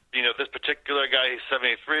this particular guy, he's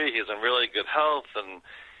 73, he's in really good health, and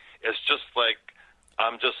it's just like,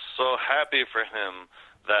 I'm just so happy for him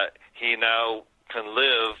that he now can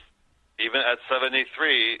live, even at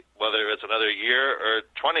 73, whether it's another year or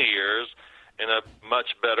 20 years, in a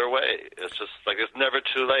much better way. It's just like, it's never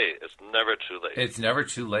too late. It's never too late. It's never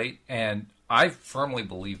too late, and I firmly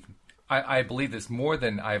believe, I believe this more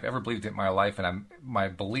than I've ever believed it in my life, and my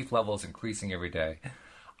belief level is increasing every day.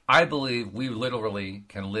 I believe we literally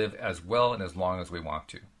can live as well and as long as we want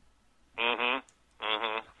to.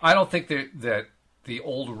 I don't think that the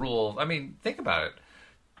old rule, think about it.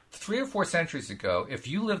 3 or 4 centuries ago, if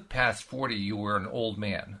you lived past 40, you were an old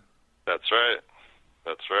man. That's right.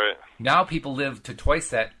 That's right. Now people live to twice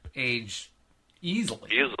that age easily.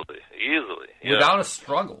 Easily. Yeah. Without a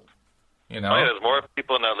struggle. There's more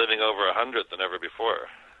people now living over 100 than ever before.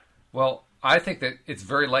 Well, I think that it's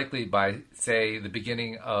very likely by, say, the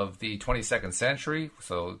beginning of the 22nd century,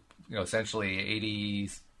 so, essentially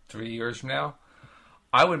 83 years from now,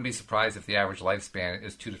 I wouldn't be surprised if the average lifespan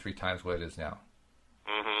is 2 to 3 times what it is now.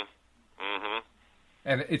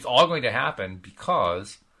 And it's all going to happen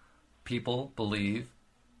because people believe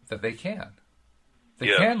that they can. They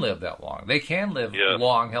can live that long. They can live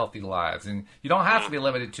long, healthy lives. And you don't have to be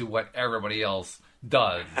limited to what everybody else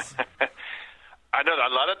does. I know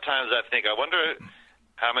a lot of times I think, I wonder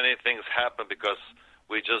how many things happen because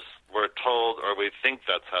we just were told or we think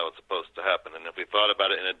that's how it's supposed to happen. And if we thought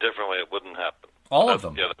about it in a different way, it wouldn't happen. All of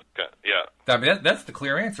them. Yeah. I mean, that's the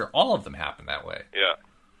clear answer. All of them happen that way. Yeah.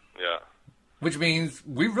 Which means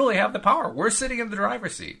we really have the power. We're sitting in the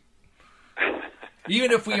driver's seat.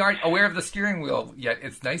 Even if we aren't aware of the steering wheel yet,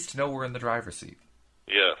 it's nice to know we're in the driver's seat.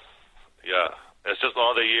 Yes. Yeah. It's just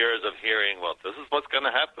all the years of hearing, well, this is what's going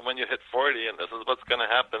to happen when you hit 40, and this is what's going to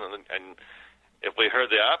happen. And if we heard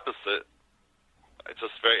the opposite, it's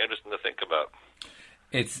just very interesting to think about.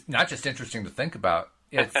 It's not just interesting to think about.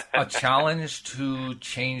 It's a challenge to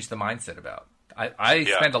change the mindset about. I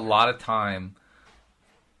spend a lot of time,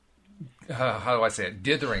 how do I say it,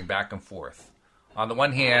 dithering back and forth. On the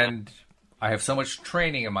one hand, I have so much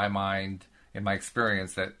training in my mind, in my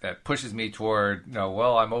experience, that pushes me toward,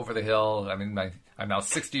 well, I'm over the hill. I mean, I'm now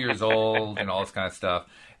 60 years old and all this kind of stuff.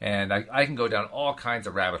 And I can go down all kinds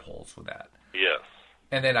of rabbit holes with that. Yes.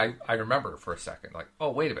 And then I remember for a second, like, oh,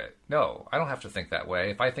 wait a minute. No, I don't have to think that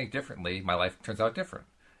way. If I think differently, my life turns out different.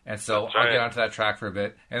 And so I'll get onto that track for a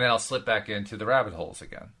bit, and then I'll slip back into the rabbit holes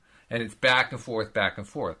again. And it's back and forth, back and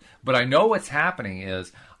forth. But I know what's happening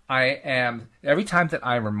is every time that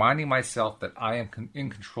I'm reminding myself that I am in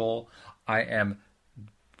control, I am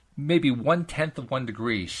maybe 1/10 of 1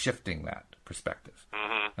 degree shifting that perspective.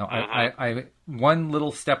 Mm-hmm. Now, I one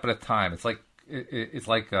little step at a time. It's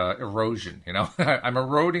like erosion. I'm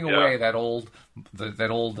eroding away that old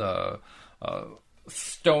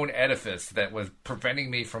stone edifice that was preventing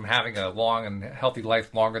me from having a long and healthy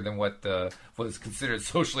life longer than what was considered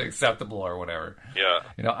socially acceptable or whatever.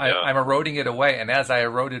 Yeah. I'm eroding it away, and as I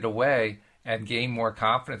erode it away and gain more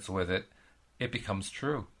confidence with it, it becomes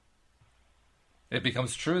true. It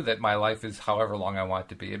becomes true that my life is however long I want it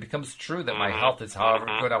to be. It becomes true that my health is however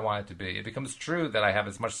good I want it to be. It becomes true that I have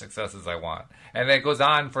as much success as I want. And it goes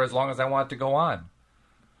on for as long as I want it to go on.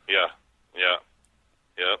 Yeah.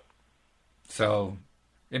 So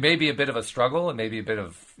it may be a bit of a struggle. It may be a bit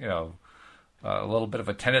of, a little bit of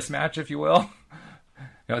a tennis match, if you will.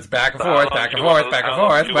 It's back and forth, back and forth, back and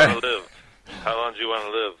forth. How long do you want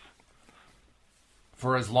to live?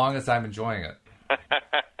 For as long as I'm enjoying it.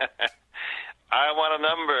 I want a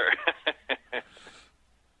number.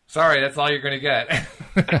 Sorry, that's all you're going to get.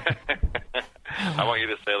 I want you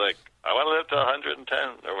to say, I want to live to 110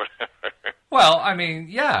 or whatever. Well,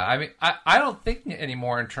 I don't think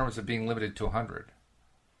anymore in terms of being limited to 100.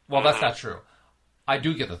 Well, that's not true. I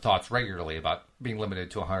do get the thoughts regularly about being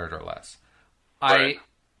limited to 100 or less. Right.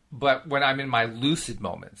 But when I'm in my lucid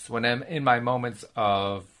moments, when I'm in my moments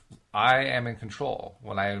of I am in control,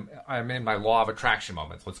 when I'm in my law of attraction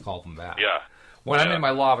moments, let's call them that. Yeah. When I'm in my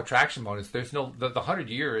law of attraction moments, there's the 100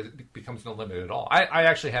 years becomes no limit at all. I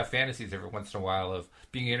actually have fantasies every once in a while of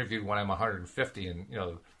being interviewed when I'm 150, and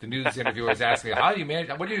the news interviewers ask me, "How do you manage?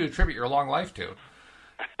 What do you attribute your long life to?"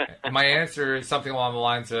 And my answer is something along the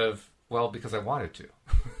lines of, "Well, because I wanted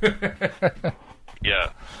to."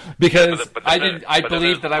 Yeah. Because I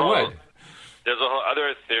believed that I would. There's a whole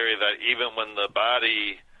other theory that even when the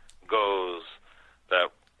body goes, that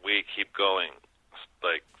we keep going.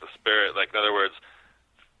 Like the spirit, in other words,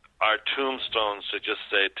 our tombstones should just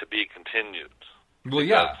say "to be continued." Well,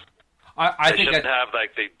 yeah, I think shouldn't have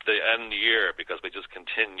the end year because we just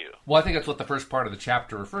continue. Well, I think that's what the first part of the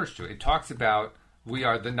chapter refers to. It talks about we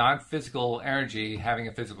are the non-physical energy having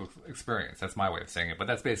a physical experience. That's my way of saying it, but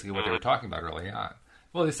that's basically what they were talking about early on.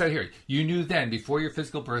 Well, they said here, you knew then, before your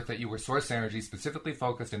physical birth, that you were source energy specifically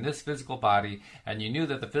focused in this physical body, and you knew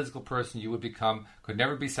that the physical person you would become could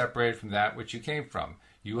never be separated from that which you came from.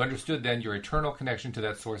 You understood then your eternal connection to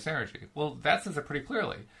that source energy. Well, that says it pretty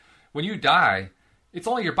clearly. When you die, it's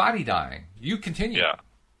only your body dying. You continue.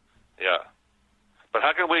 Yeah. But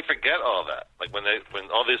how can we forget all that? When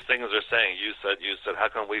all these things are saying, you said, how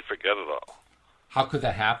can we forget it all? How could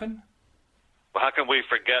that happen? Well, how can we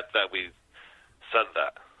forget that we said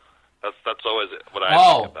that? That's always what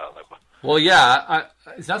I think about. Well, yeah.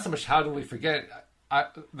 It's not so much how do we forget.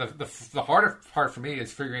 The harder part for me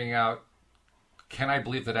is figuring out, can I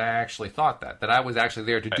believe that I actually thought that I was actually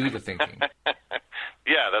there to do the thinking?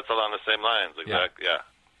 Yeah, that's along the same lines. Exactly.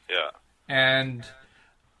 Yeah. And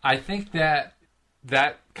I think that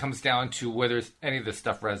comes down to whether any of this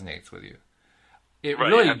stuff resonates with you. It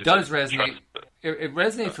really does resonate. It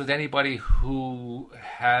resonates with anybody who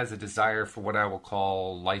has a desire for what I will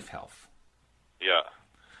call life health. Yeah.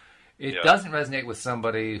 It doesn't resonate with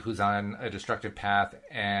somebody who's on a destructive path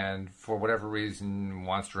and for whatever reason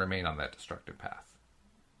wants to remain on that destructive path.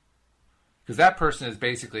 Because that person is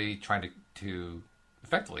basically trying to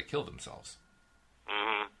effectively kill themselves.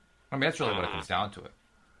 Mm-hmm. I mean, that's really what it comes down to it.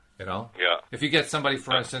 You know? Yeah. If you get somebody,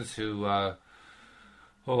 for instance, who, I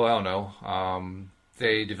don't know,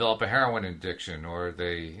 they develop a heroin addiction, or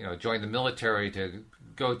they join the military to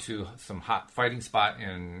go to some hot fighting spot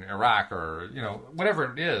in Iraq, or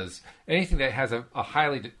whatever it is, anything that has a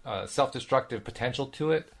highly self-destructive potential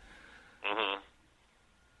to it. Mm-hmm.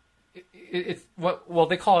 It's well,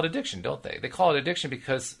 they call it addiction, don't they? They call it addiction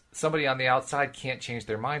because somebody on the outside can't change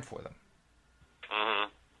their mind for them.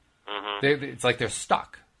 Mm-hmm. Mm-hmm. It's like they're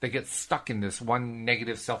stuck. They get stuck in this one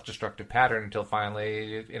negative self-destructive pattern until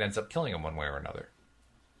finally it ends up killing them one way or another.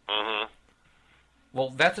 Mm-hmm. Well,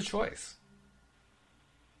 that's a choice.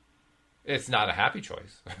 It's not a happy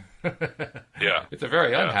choice. Yeah. It's a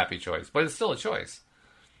very unhappy choice, but it's still a choice.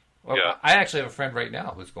 Well, yeah. I actually have a friend right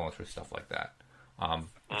now who's going through stuff like that.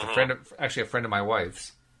 It's a friend of my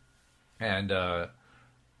wife's, and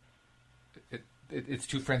it's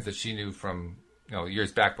two friends that she knew from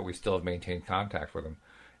years back, but we still have maintained contact with them.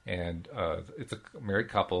 And it's a married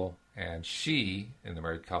couple, and she, in the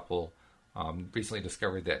married couple, recently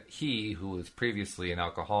discovered that he, who was previously an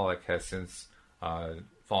alcoholic, has since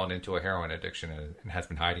fallen into a heroin addiction and has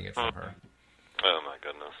been hiding it from her. Oh, my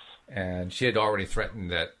goodness. And she had already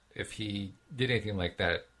threatened that if he did anything like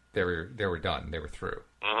that, they were done. They were through.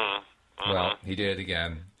 Mm-hmm. Mm-hmm. Well, he did it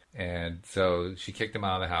again. And so she kicked him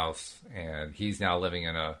out of the house, and he's now living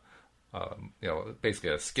in a basically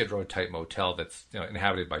a Skid Row type motel that's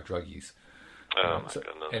inhabited by druggies. Oh, my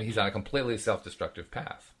goodness. And he's on a completely self-destructive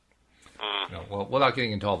path. Mm. Well, without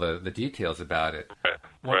getting into all the details about it,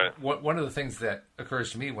 right. One of the things that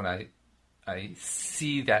occurs to me when I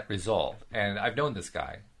see that result, and I've known this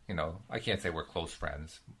guy, I can't say we're close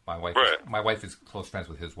friends. My wife is close friends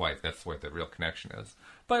with his wife. That's where the real connection is.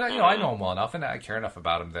 But I know him well enough, and I care enough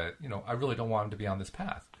about him that I really don't want him to be on this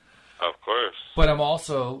path. Of course. But I'm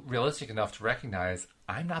also realistic enough to recognize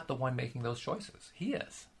I'm not the one making those choices. He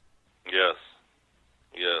is. Yes.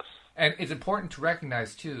 Yes. And it's important to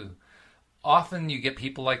recognize, too, often you get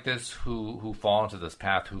people like this who fall into this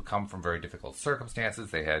path who come from very difficult circumstances.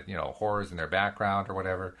 They had, horrors in their background or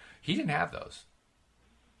whatever. He didn't have those.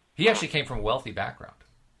 He actually came from a wealthy background.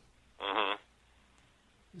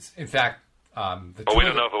 Mm-hmm. In fact, but we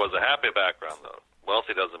don't know if it was a happy background, though.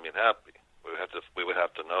 Wealthy doesn't mean happy. We would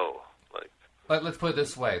have to know. Let's put it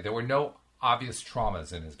this way: there were no obvious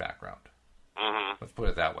traumas in his background. Mm-hmm. Let's put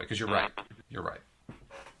it that way, because you're right. You're right.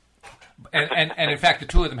 And in fact, the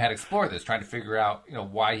two of them had explored this, trying to figure out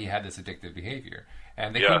why he had this addictive behavior,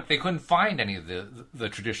 and they couldn't find any of the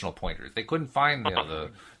traditional pointers. They couldn't find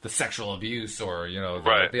the sexual abuse or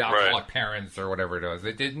the alcoholic parents or whatever it was.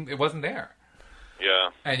 It wasn't there. Yeah.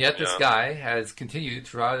 And yet this guy has continued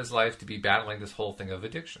throughout his life to be battling this whole thing of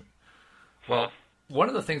addiction. Well, one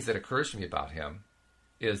of the things that occurs to me about him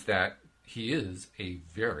is that he is a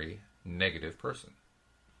very negative person.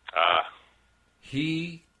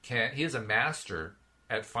 He is a master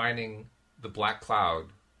at finding the black cloud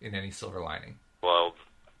in any silver lining. Well,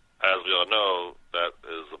 as we all know, that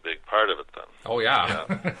is a big part of it then. Oh, yeah.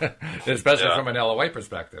 Especially from an LOA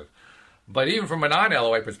perspective. But even from a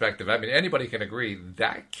non-LOA perspective, I mean, anybody can agree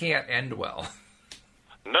that can't end well.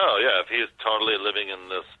 No, yeah, if he's totally living in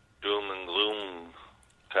this doom and gloom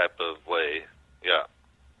type of way, yeah.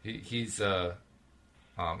 He's a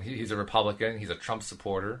Republican. He's a Trump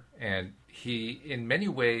supporter, and he, in many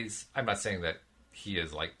ways, I'm not saying that he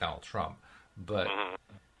is like Donald Trump, but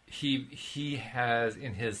he has,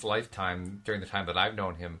 in his lifetime, during the time that I've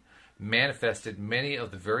known him, manifested many of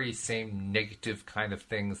the very same negative kind of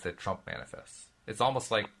things that Trump manifests. It's almost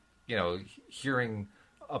like, hearing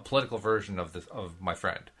a political version of my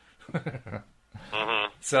friend.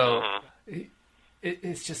 So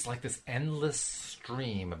it's just like this endless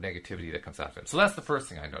stream of negativity that comes out of him. So that's the first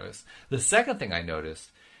thing I noticed. The second thing I noticed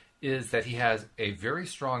is that he has a very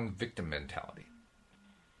strong victim mentality.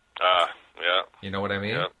 Yeah. You know what I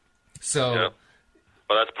mean? Yeah. So... Yeah.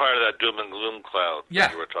 Well, that's part of that doom and gloom cloud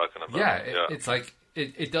that you were talking about. Yeah, it's like,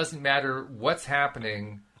 it doesn't matter what's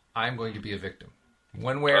happening, I'm going to be a victim,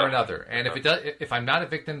 one way or another. And if I'm not a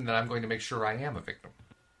victim, then I'm going to make sure I am a victim.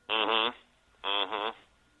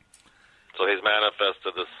 So he's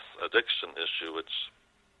manifested this addiction issue, which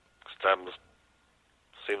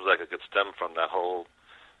seems like it could stem from that whole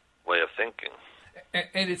way of thinking.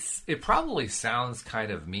 And it probably sounds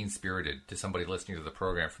kind of mean-spirited to somebody listening to the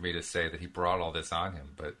program for me to say that he brought all this on him,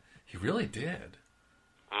 but he really did.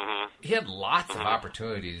 He had lots of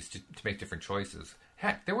opportunities to make different choices.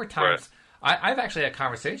 Heck, there were times... Right. I've actually had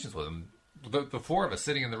conversations with him, the four of us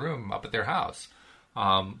sitting in the room up at their house,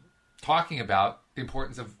 talking about the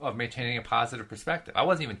importance of maintaining a positive perspective. I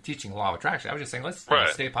wasn't even teaching law of attraction. I was just saying, let's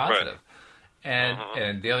stay positive.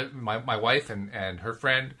 And the other, my wife and her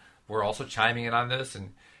friend... were also chiming in on this,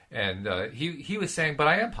 and he was saying, but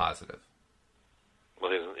I am positive.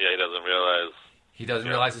 Well, he doesn't realize. He doesn't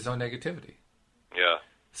realize his own negativity. Yeah.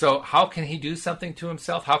 So how can he do something to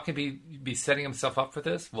himself? How can he be setting himself up for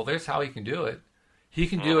this? Well, there's how he can do it. He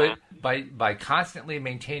can do it by constantly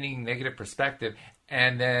maintaining negative perspective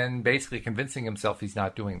and then basically convincing himself he's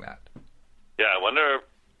not doing that. Yeah, I wonder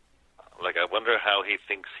how he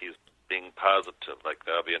thinks he's being positive. Like,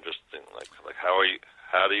 that'll be interesting. Like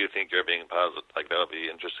how do you think you're being positive? Like, that'll be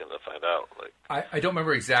interesting to find out. Like, I don't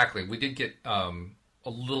remember exactly. We did get a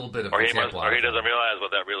little bit of example. Or he doesn't realize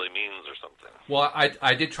what that really means or something. Well,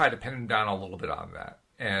 I did try to pin him down a little bit on that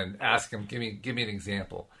and ask him, give me an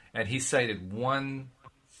example. And he cited one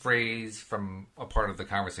phrase from a part of the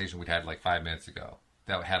conversation we'd had like 5 minutes ago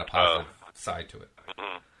that had a positive side to it.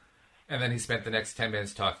 Mm-hmm. And then he spent the next 10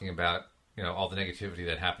 minutes talking about, all the negativity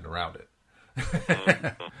that happened around it.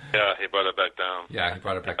 Mm-hmm. Yeah, he brought it back down. Yeah, he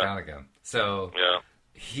brought it back down again. So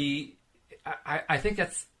I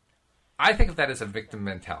think of that as a victim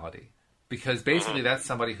mentality, because basically that's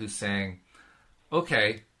somebody who's saying,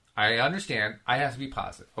 okay, I understand, I have to be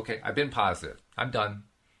positive. Okay, I've been positive. I'm done.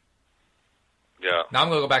 Yeah. Now I'm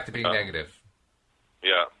going to go back to being negative.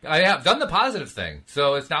 Yeah. I have done the positive thing,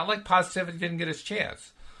 so it's not like positivity didn't get its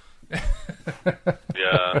chance.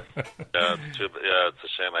 Yeah, it's a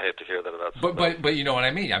shame. I hate to hear that about somebody. But you know what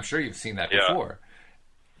I mean. I'm sure you've seen that before.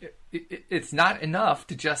 It's not enough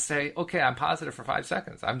to just say, okay, I'm positive for 5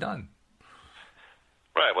 seconds. I'm done.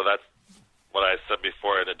 Right. Well, that's what I said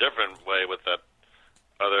before in a different way with that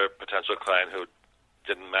other potential client who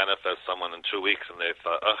didn't manifest someone in 2 weeks, and they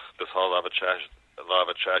thought, this whole law of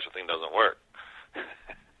attraction thing doesn't work.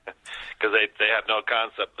 Because they have no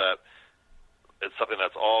concept that it's something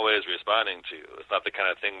that's always responding to you. It's not the kind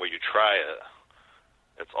of thing where you try it.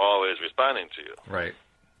 It's always responding to you. Right.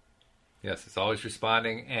 Yes, it's always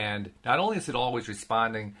responding. And not only is it always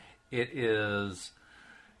responding, it is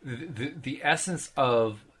the essence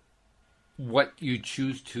of what you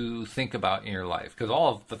choose to think about in your life. Because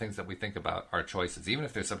all of the things that we think about are choices. Even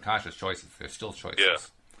if they're subconscious choices, they're still choices. Yeah.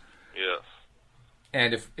 Yes.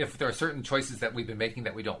 And if there are certain choices that we've been making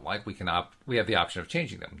that we don't like, we have the option of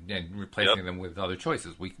changing them and replacing them with other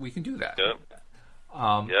choices. We can do that. Yep.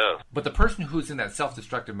 But the person who's in that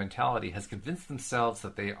self-destructive mentality has convinced themselves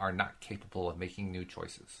that they are not capable of making new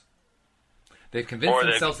choices. They've convinced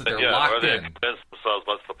themselves that they're locked in. Convinced themselves,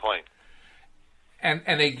 what's the point? And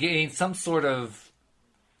they gain some sort of,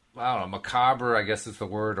 I don't know, macabre, I guess is the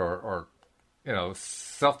word, or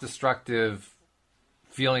self-destructive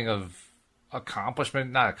feeling of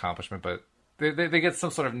not accomplishment, but they get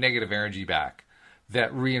some sort of negative energy back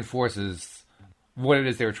that reinforces what it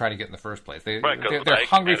is they were trying to get in the first place. They're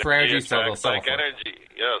hungry for energy, so they'll settle for energy.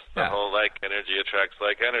 Yes, the whole like energy attracts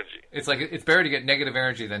like energy. It's like it's better to get negative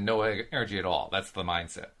energy than no energy at all. That's the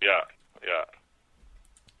mindset. Yeah.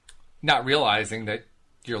 Not realizing that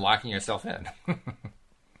you're locking yourself in.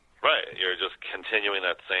 Right, you're just continuing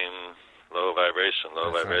that same low vibration.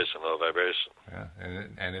 Yeah,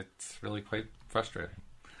 and it's really quite frustrating.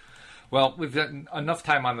 Well, we've got enough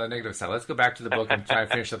time on the negative side. Let's go back to the book and try to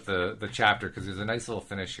finish up the chapter, because there's a nice little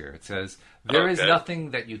finish here. It says, there is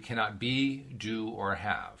nothing that you cannot be, do, or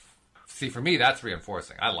have. See, for me, that's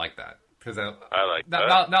reinforcing. I like that. Because I like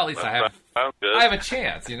that. Now at least I have a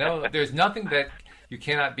chance, There's nothing that you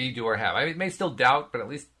cannot be, do, or have. I mean, it may still doubt, but at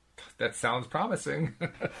least that sounds promising.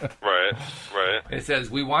 Right. It says,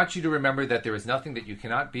 we want you to remember that there is nothing that you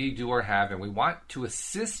cannot be, do, or have, and we want to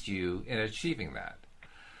assist you in achieving that.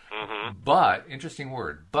 Mm-hmm. But, interesting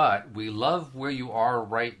word, but we love where you are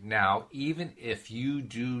right now, even if you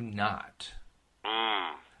do not.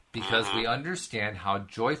 Because we understand how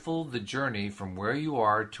joyful the journey from where you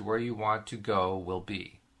are to where you want to go will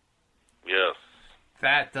be. Yes.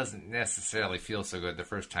 That doesn't necessarily feel so good the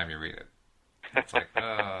first time you read it. It's like,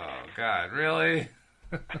 oh, God, really?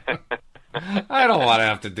 I don't want to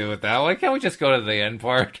have to do it that way. Can't we just go to the end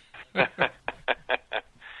part? But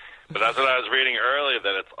that's what I was reading earlier,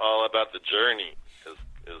 that it's all about the journey,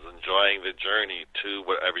 is enjoying the journey to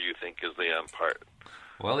whatever you think is the end part.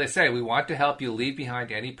 Well, they say, we want to help you leave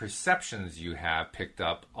behind any perceptions you have picked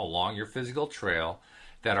up along your physical trail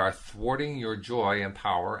that are thwarting your joy and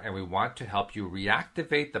power, and we want to help you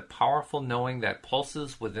reactivate the powerful knowing that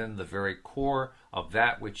pulses within the very core of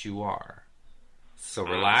that which you are. So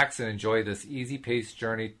relax and enjoy this easy-paced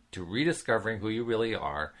journey to rediscovering who you really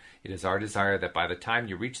are. It is our desire that by the time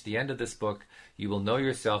you reach the end of this book, you will know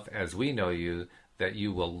yourself as we know you, that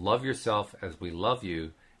you will love yourself as we love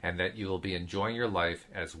you, and that you will be enjoying your life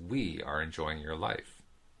as we are enjoying your life.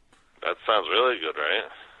 That sounds really good, right?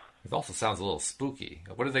 It also sounds a little spooky.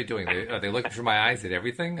 What are they doing? Are they looking through my eyes at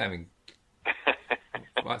everything? I mean,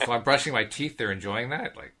 so I'm brushing my teeth. They're enjoying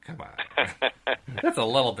that? Like, come on. That's a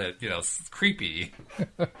little bit, creepy.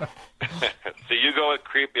 So you go with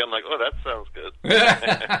creepy. I'm like, oh, that sounds good.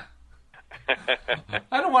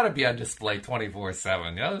 I don't want to be on display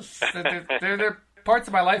 24/7. They're parts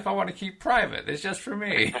of my life I want to keep private. It's just for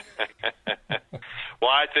me.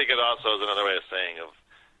 Well, I think it also is another way of saying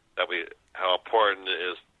how important it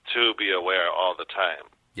is to be aware all the time.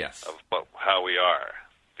 Yes. Of how we are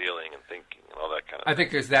feeling and thinking and all that kind of thing. I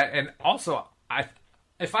think there's that. And also,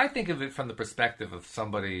 if I think of it from the perspective of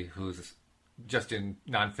somebody who's just in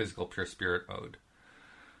non-physical, pure spirit mode,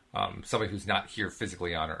 somebody who's not here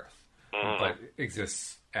physically on Earth, but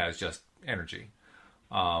exists as just energy.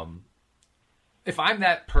 If I'm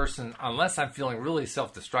that person, unless I'm feeling really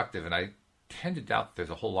self-destructive, and I tend to doubt that there's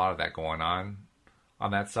a whole lot of that going on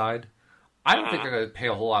that side, I don't think they're going to pay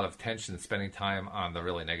a whole lot of attention spending time on the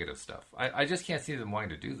really negative stuff. I just can't see them wanting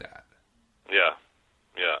to do that. Yeah.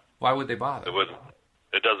 Why would they bother? It wouldn't.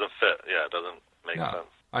 It doesn't fit. Yeah, it doesn't make sense.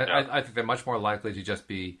 I think they're much more likely to just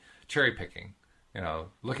be cherry picking,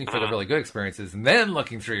 looking for the really good experiences and then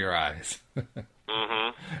looking through your eyes.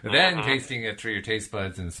 Then tasting it through your taste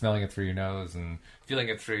buds and smelling it through your nose and feeling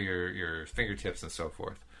it through your fingertips and so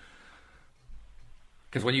forth.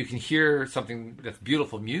 Because when you can hear something that's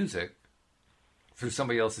beautiful music through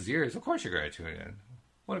somebody else's ears, of course you're going to tune in.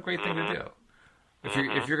 What a great thing to do.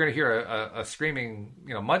 If you're going to hear a screaming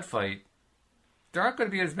mud fight, there aren't going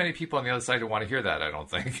to be as many people on the other side who want to hear that, I don't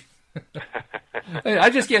think. I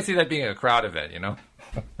just can't see that being a crowd event,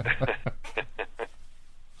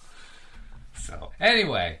 So,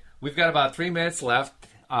 anyway, we've got about 3 minutes left.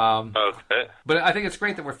 Okay. But I think it's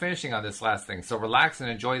great that we're finishing on this last thing. So relax and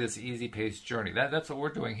enjoy this easy-paced journey. That's what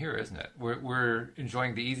we're doing here, isn't it? We're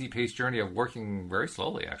enjoying the easy-paced journey of working very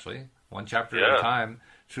slowly, actually, one chapter at a time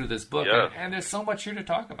through this book. Yeah. And there's so much here to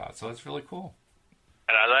talk about, so it's really cool.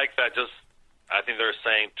 And I like that. I think they're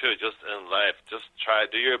saying, too, just in life, just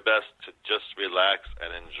do your best to just relax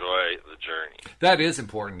and enjoy the journey. That is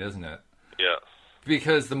important, isn't it? Yes.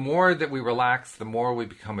 Because the more that we relax, the more we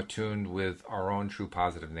become attuned with our own true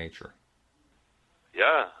positive nature.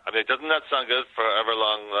 Yeah. I mean, doesn't that sound good for however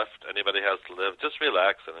long left anybody has to live? Just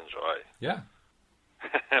relax and enjoy. Yeah.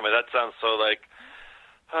 I mean, that sounds so like,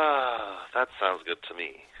 that sounds good to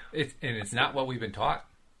me. It's not what we've been taught,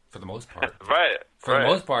 for the most part. Right. For the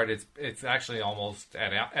most part, it's actually almost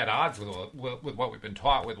at odds with what we've been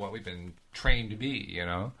taught, with what we've been trained to be,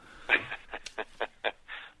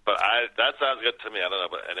 But that sounds good to me. I don't know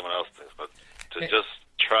what anyone else thinks, but just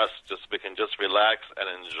trust, we can just relax and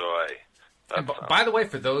enjoy. And by the way,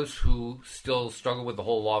 for those who still struggle with the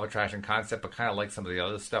whole law of attraction concept, but kind of like some of the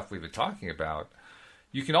other stuff we've been talking about,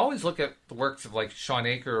 you can always look at the works of like Shawn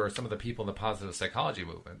Achor or some of the people in the positive psychology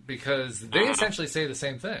movement, because they essentially say the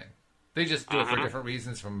same thing. They just do it for different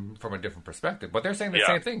reasons from a different perspective. But they're saying the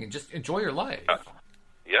same thing, and just enjoy your life.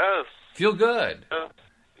 Yes. Feel good.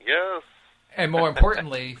 Yes. And more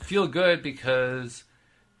importantly, feel good, because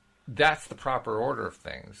that's the proper order of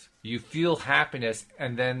things. You feel happiness,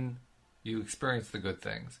 and then you experience the good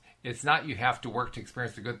things. It's not you have to work to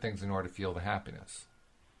experience the good things in order to feel the happiness.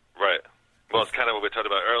 Right. Well, it's kind of what we talked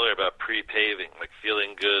about earlier about pre-paving, like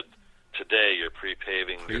feeling good today. You're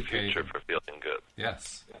pre-paving your future for feeling good.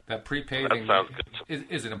 Yes, that pre-paving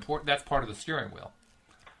is an important. That's part of the steering wheel.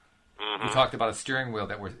 We talked about a steering wheel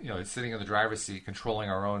that we're sitting in the driver's seat, controlling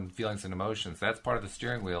our own feelings and emotions. That's part of the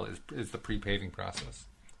steering wheel is the pre-paving process.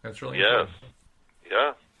 That's really important.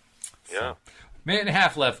 Yeah. So, minute and a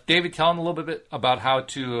half left. David, tell them a little bit about how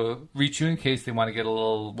to reach you in case they want to get a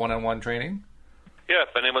little one-on-one training. Yeah,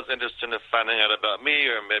 if anyone's interested in finding out about me,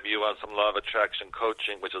 or maybe you want some law of attraction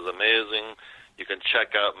coaching, which is amazing, you can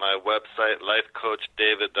check out my website,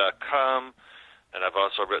 lifecoachdavid.com. And I've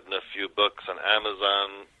also written a few books on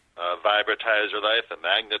Amazon, Vibratize Your Life and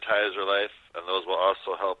Magnetize Your Life, and those will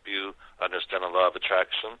also help you understand the law of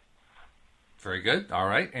attraction. Very good. All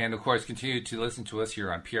right. And, of course, continue to listen to us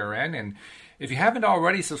here on PRN. And if you haven't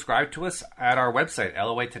already, subscribe to us at our website,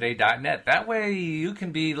 loatoday.net. That way you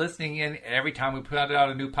can be listening in every time we put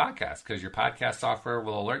out a new podcast, because your podcast software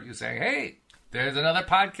will alert you saying, hey, there's another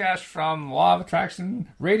podcast from Law of Attraction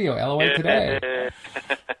Radio, LOA Today.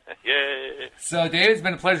 Yay. So, Dave, it's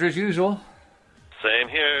been a pleasure as usual. Same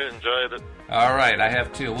here. Enjoyed it. All right. I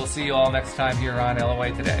have too. We'll see you all next time here on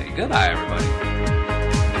LOA Today. Goodbye, everybody.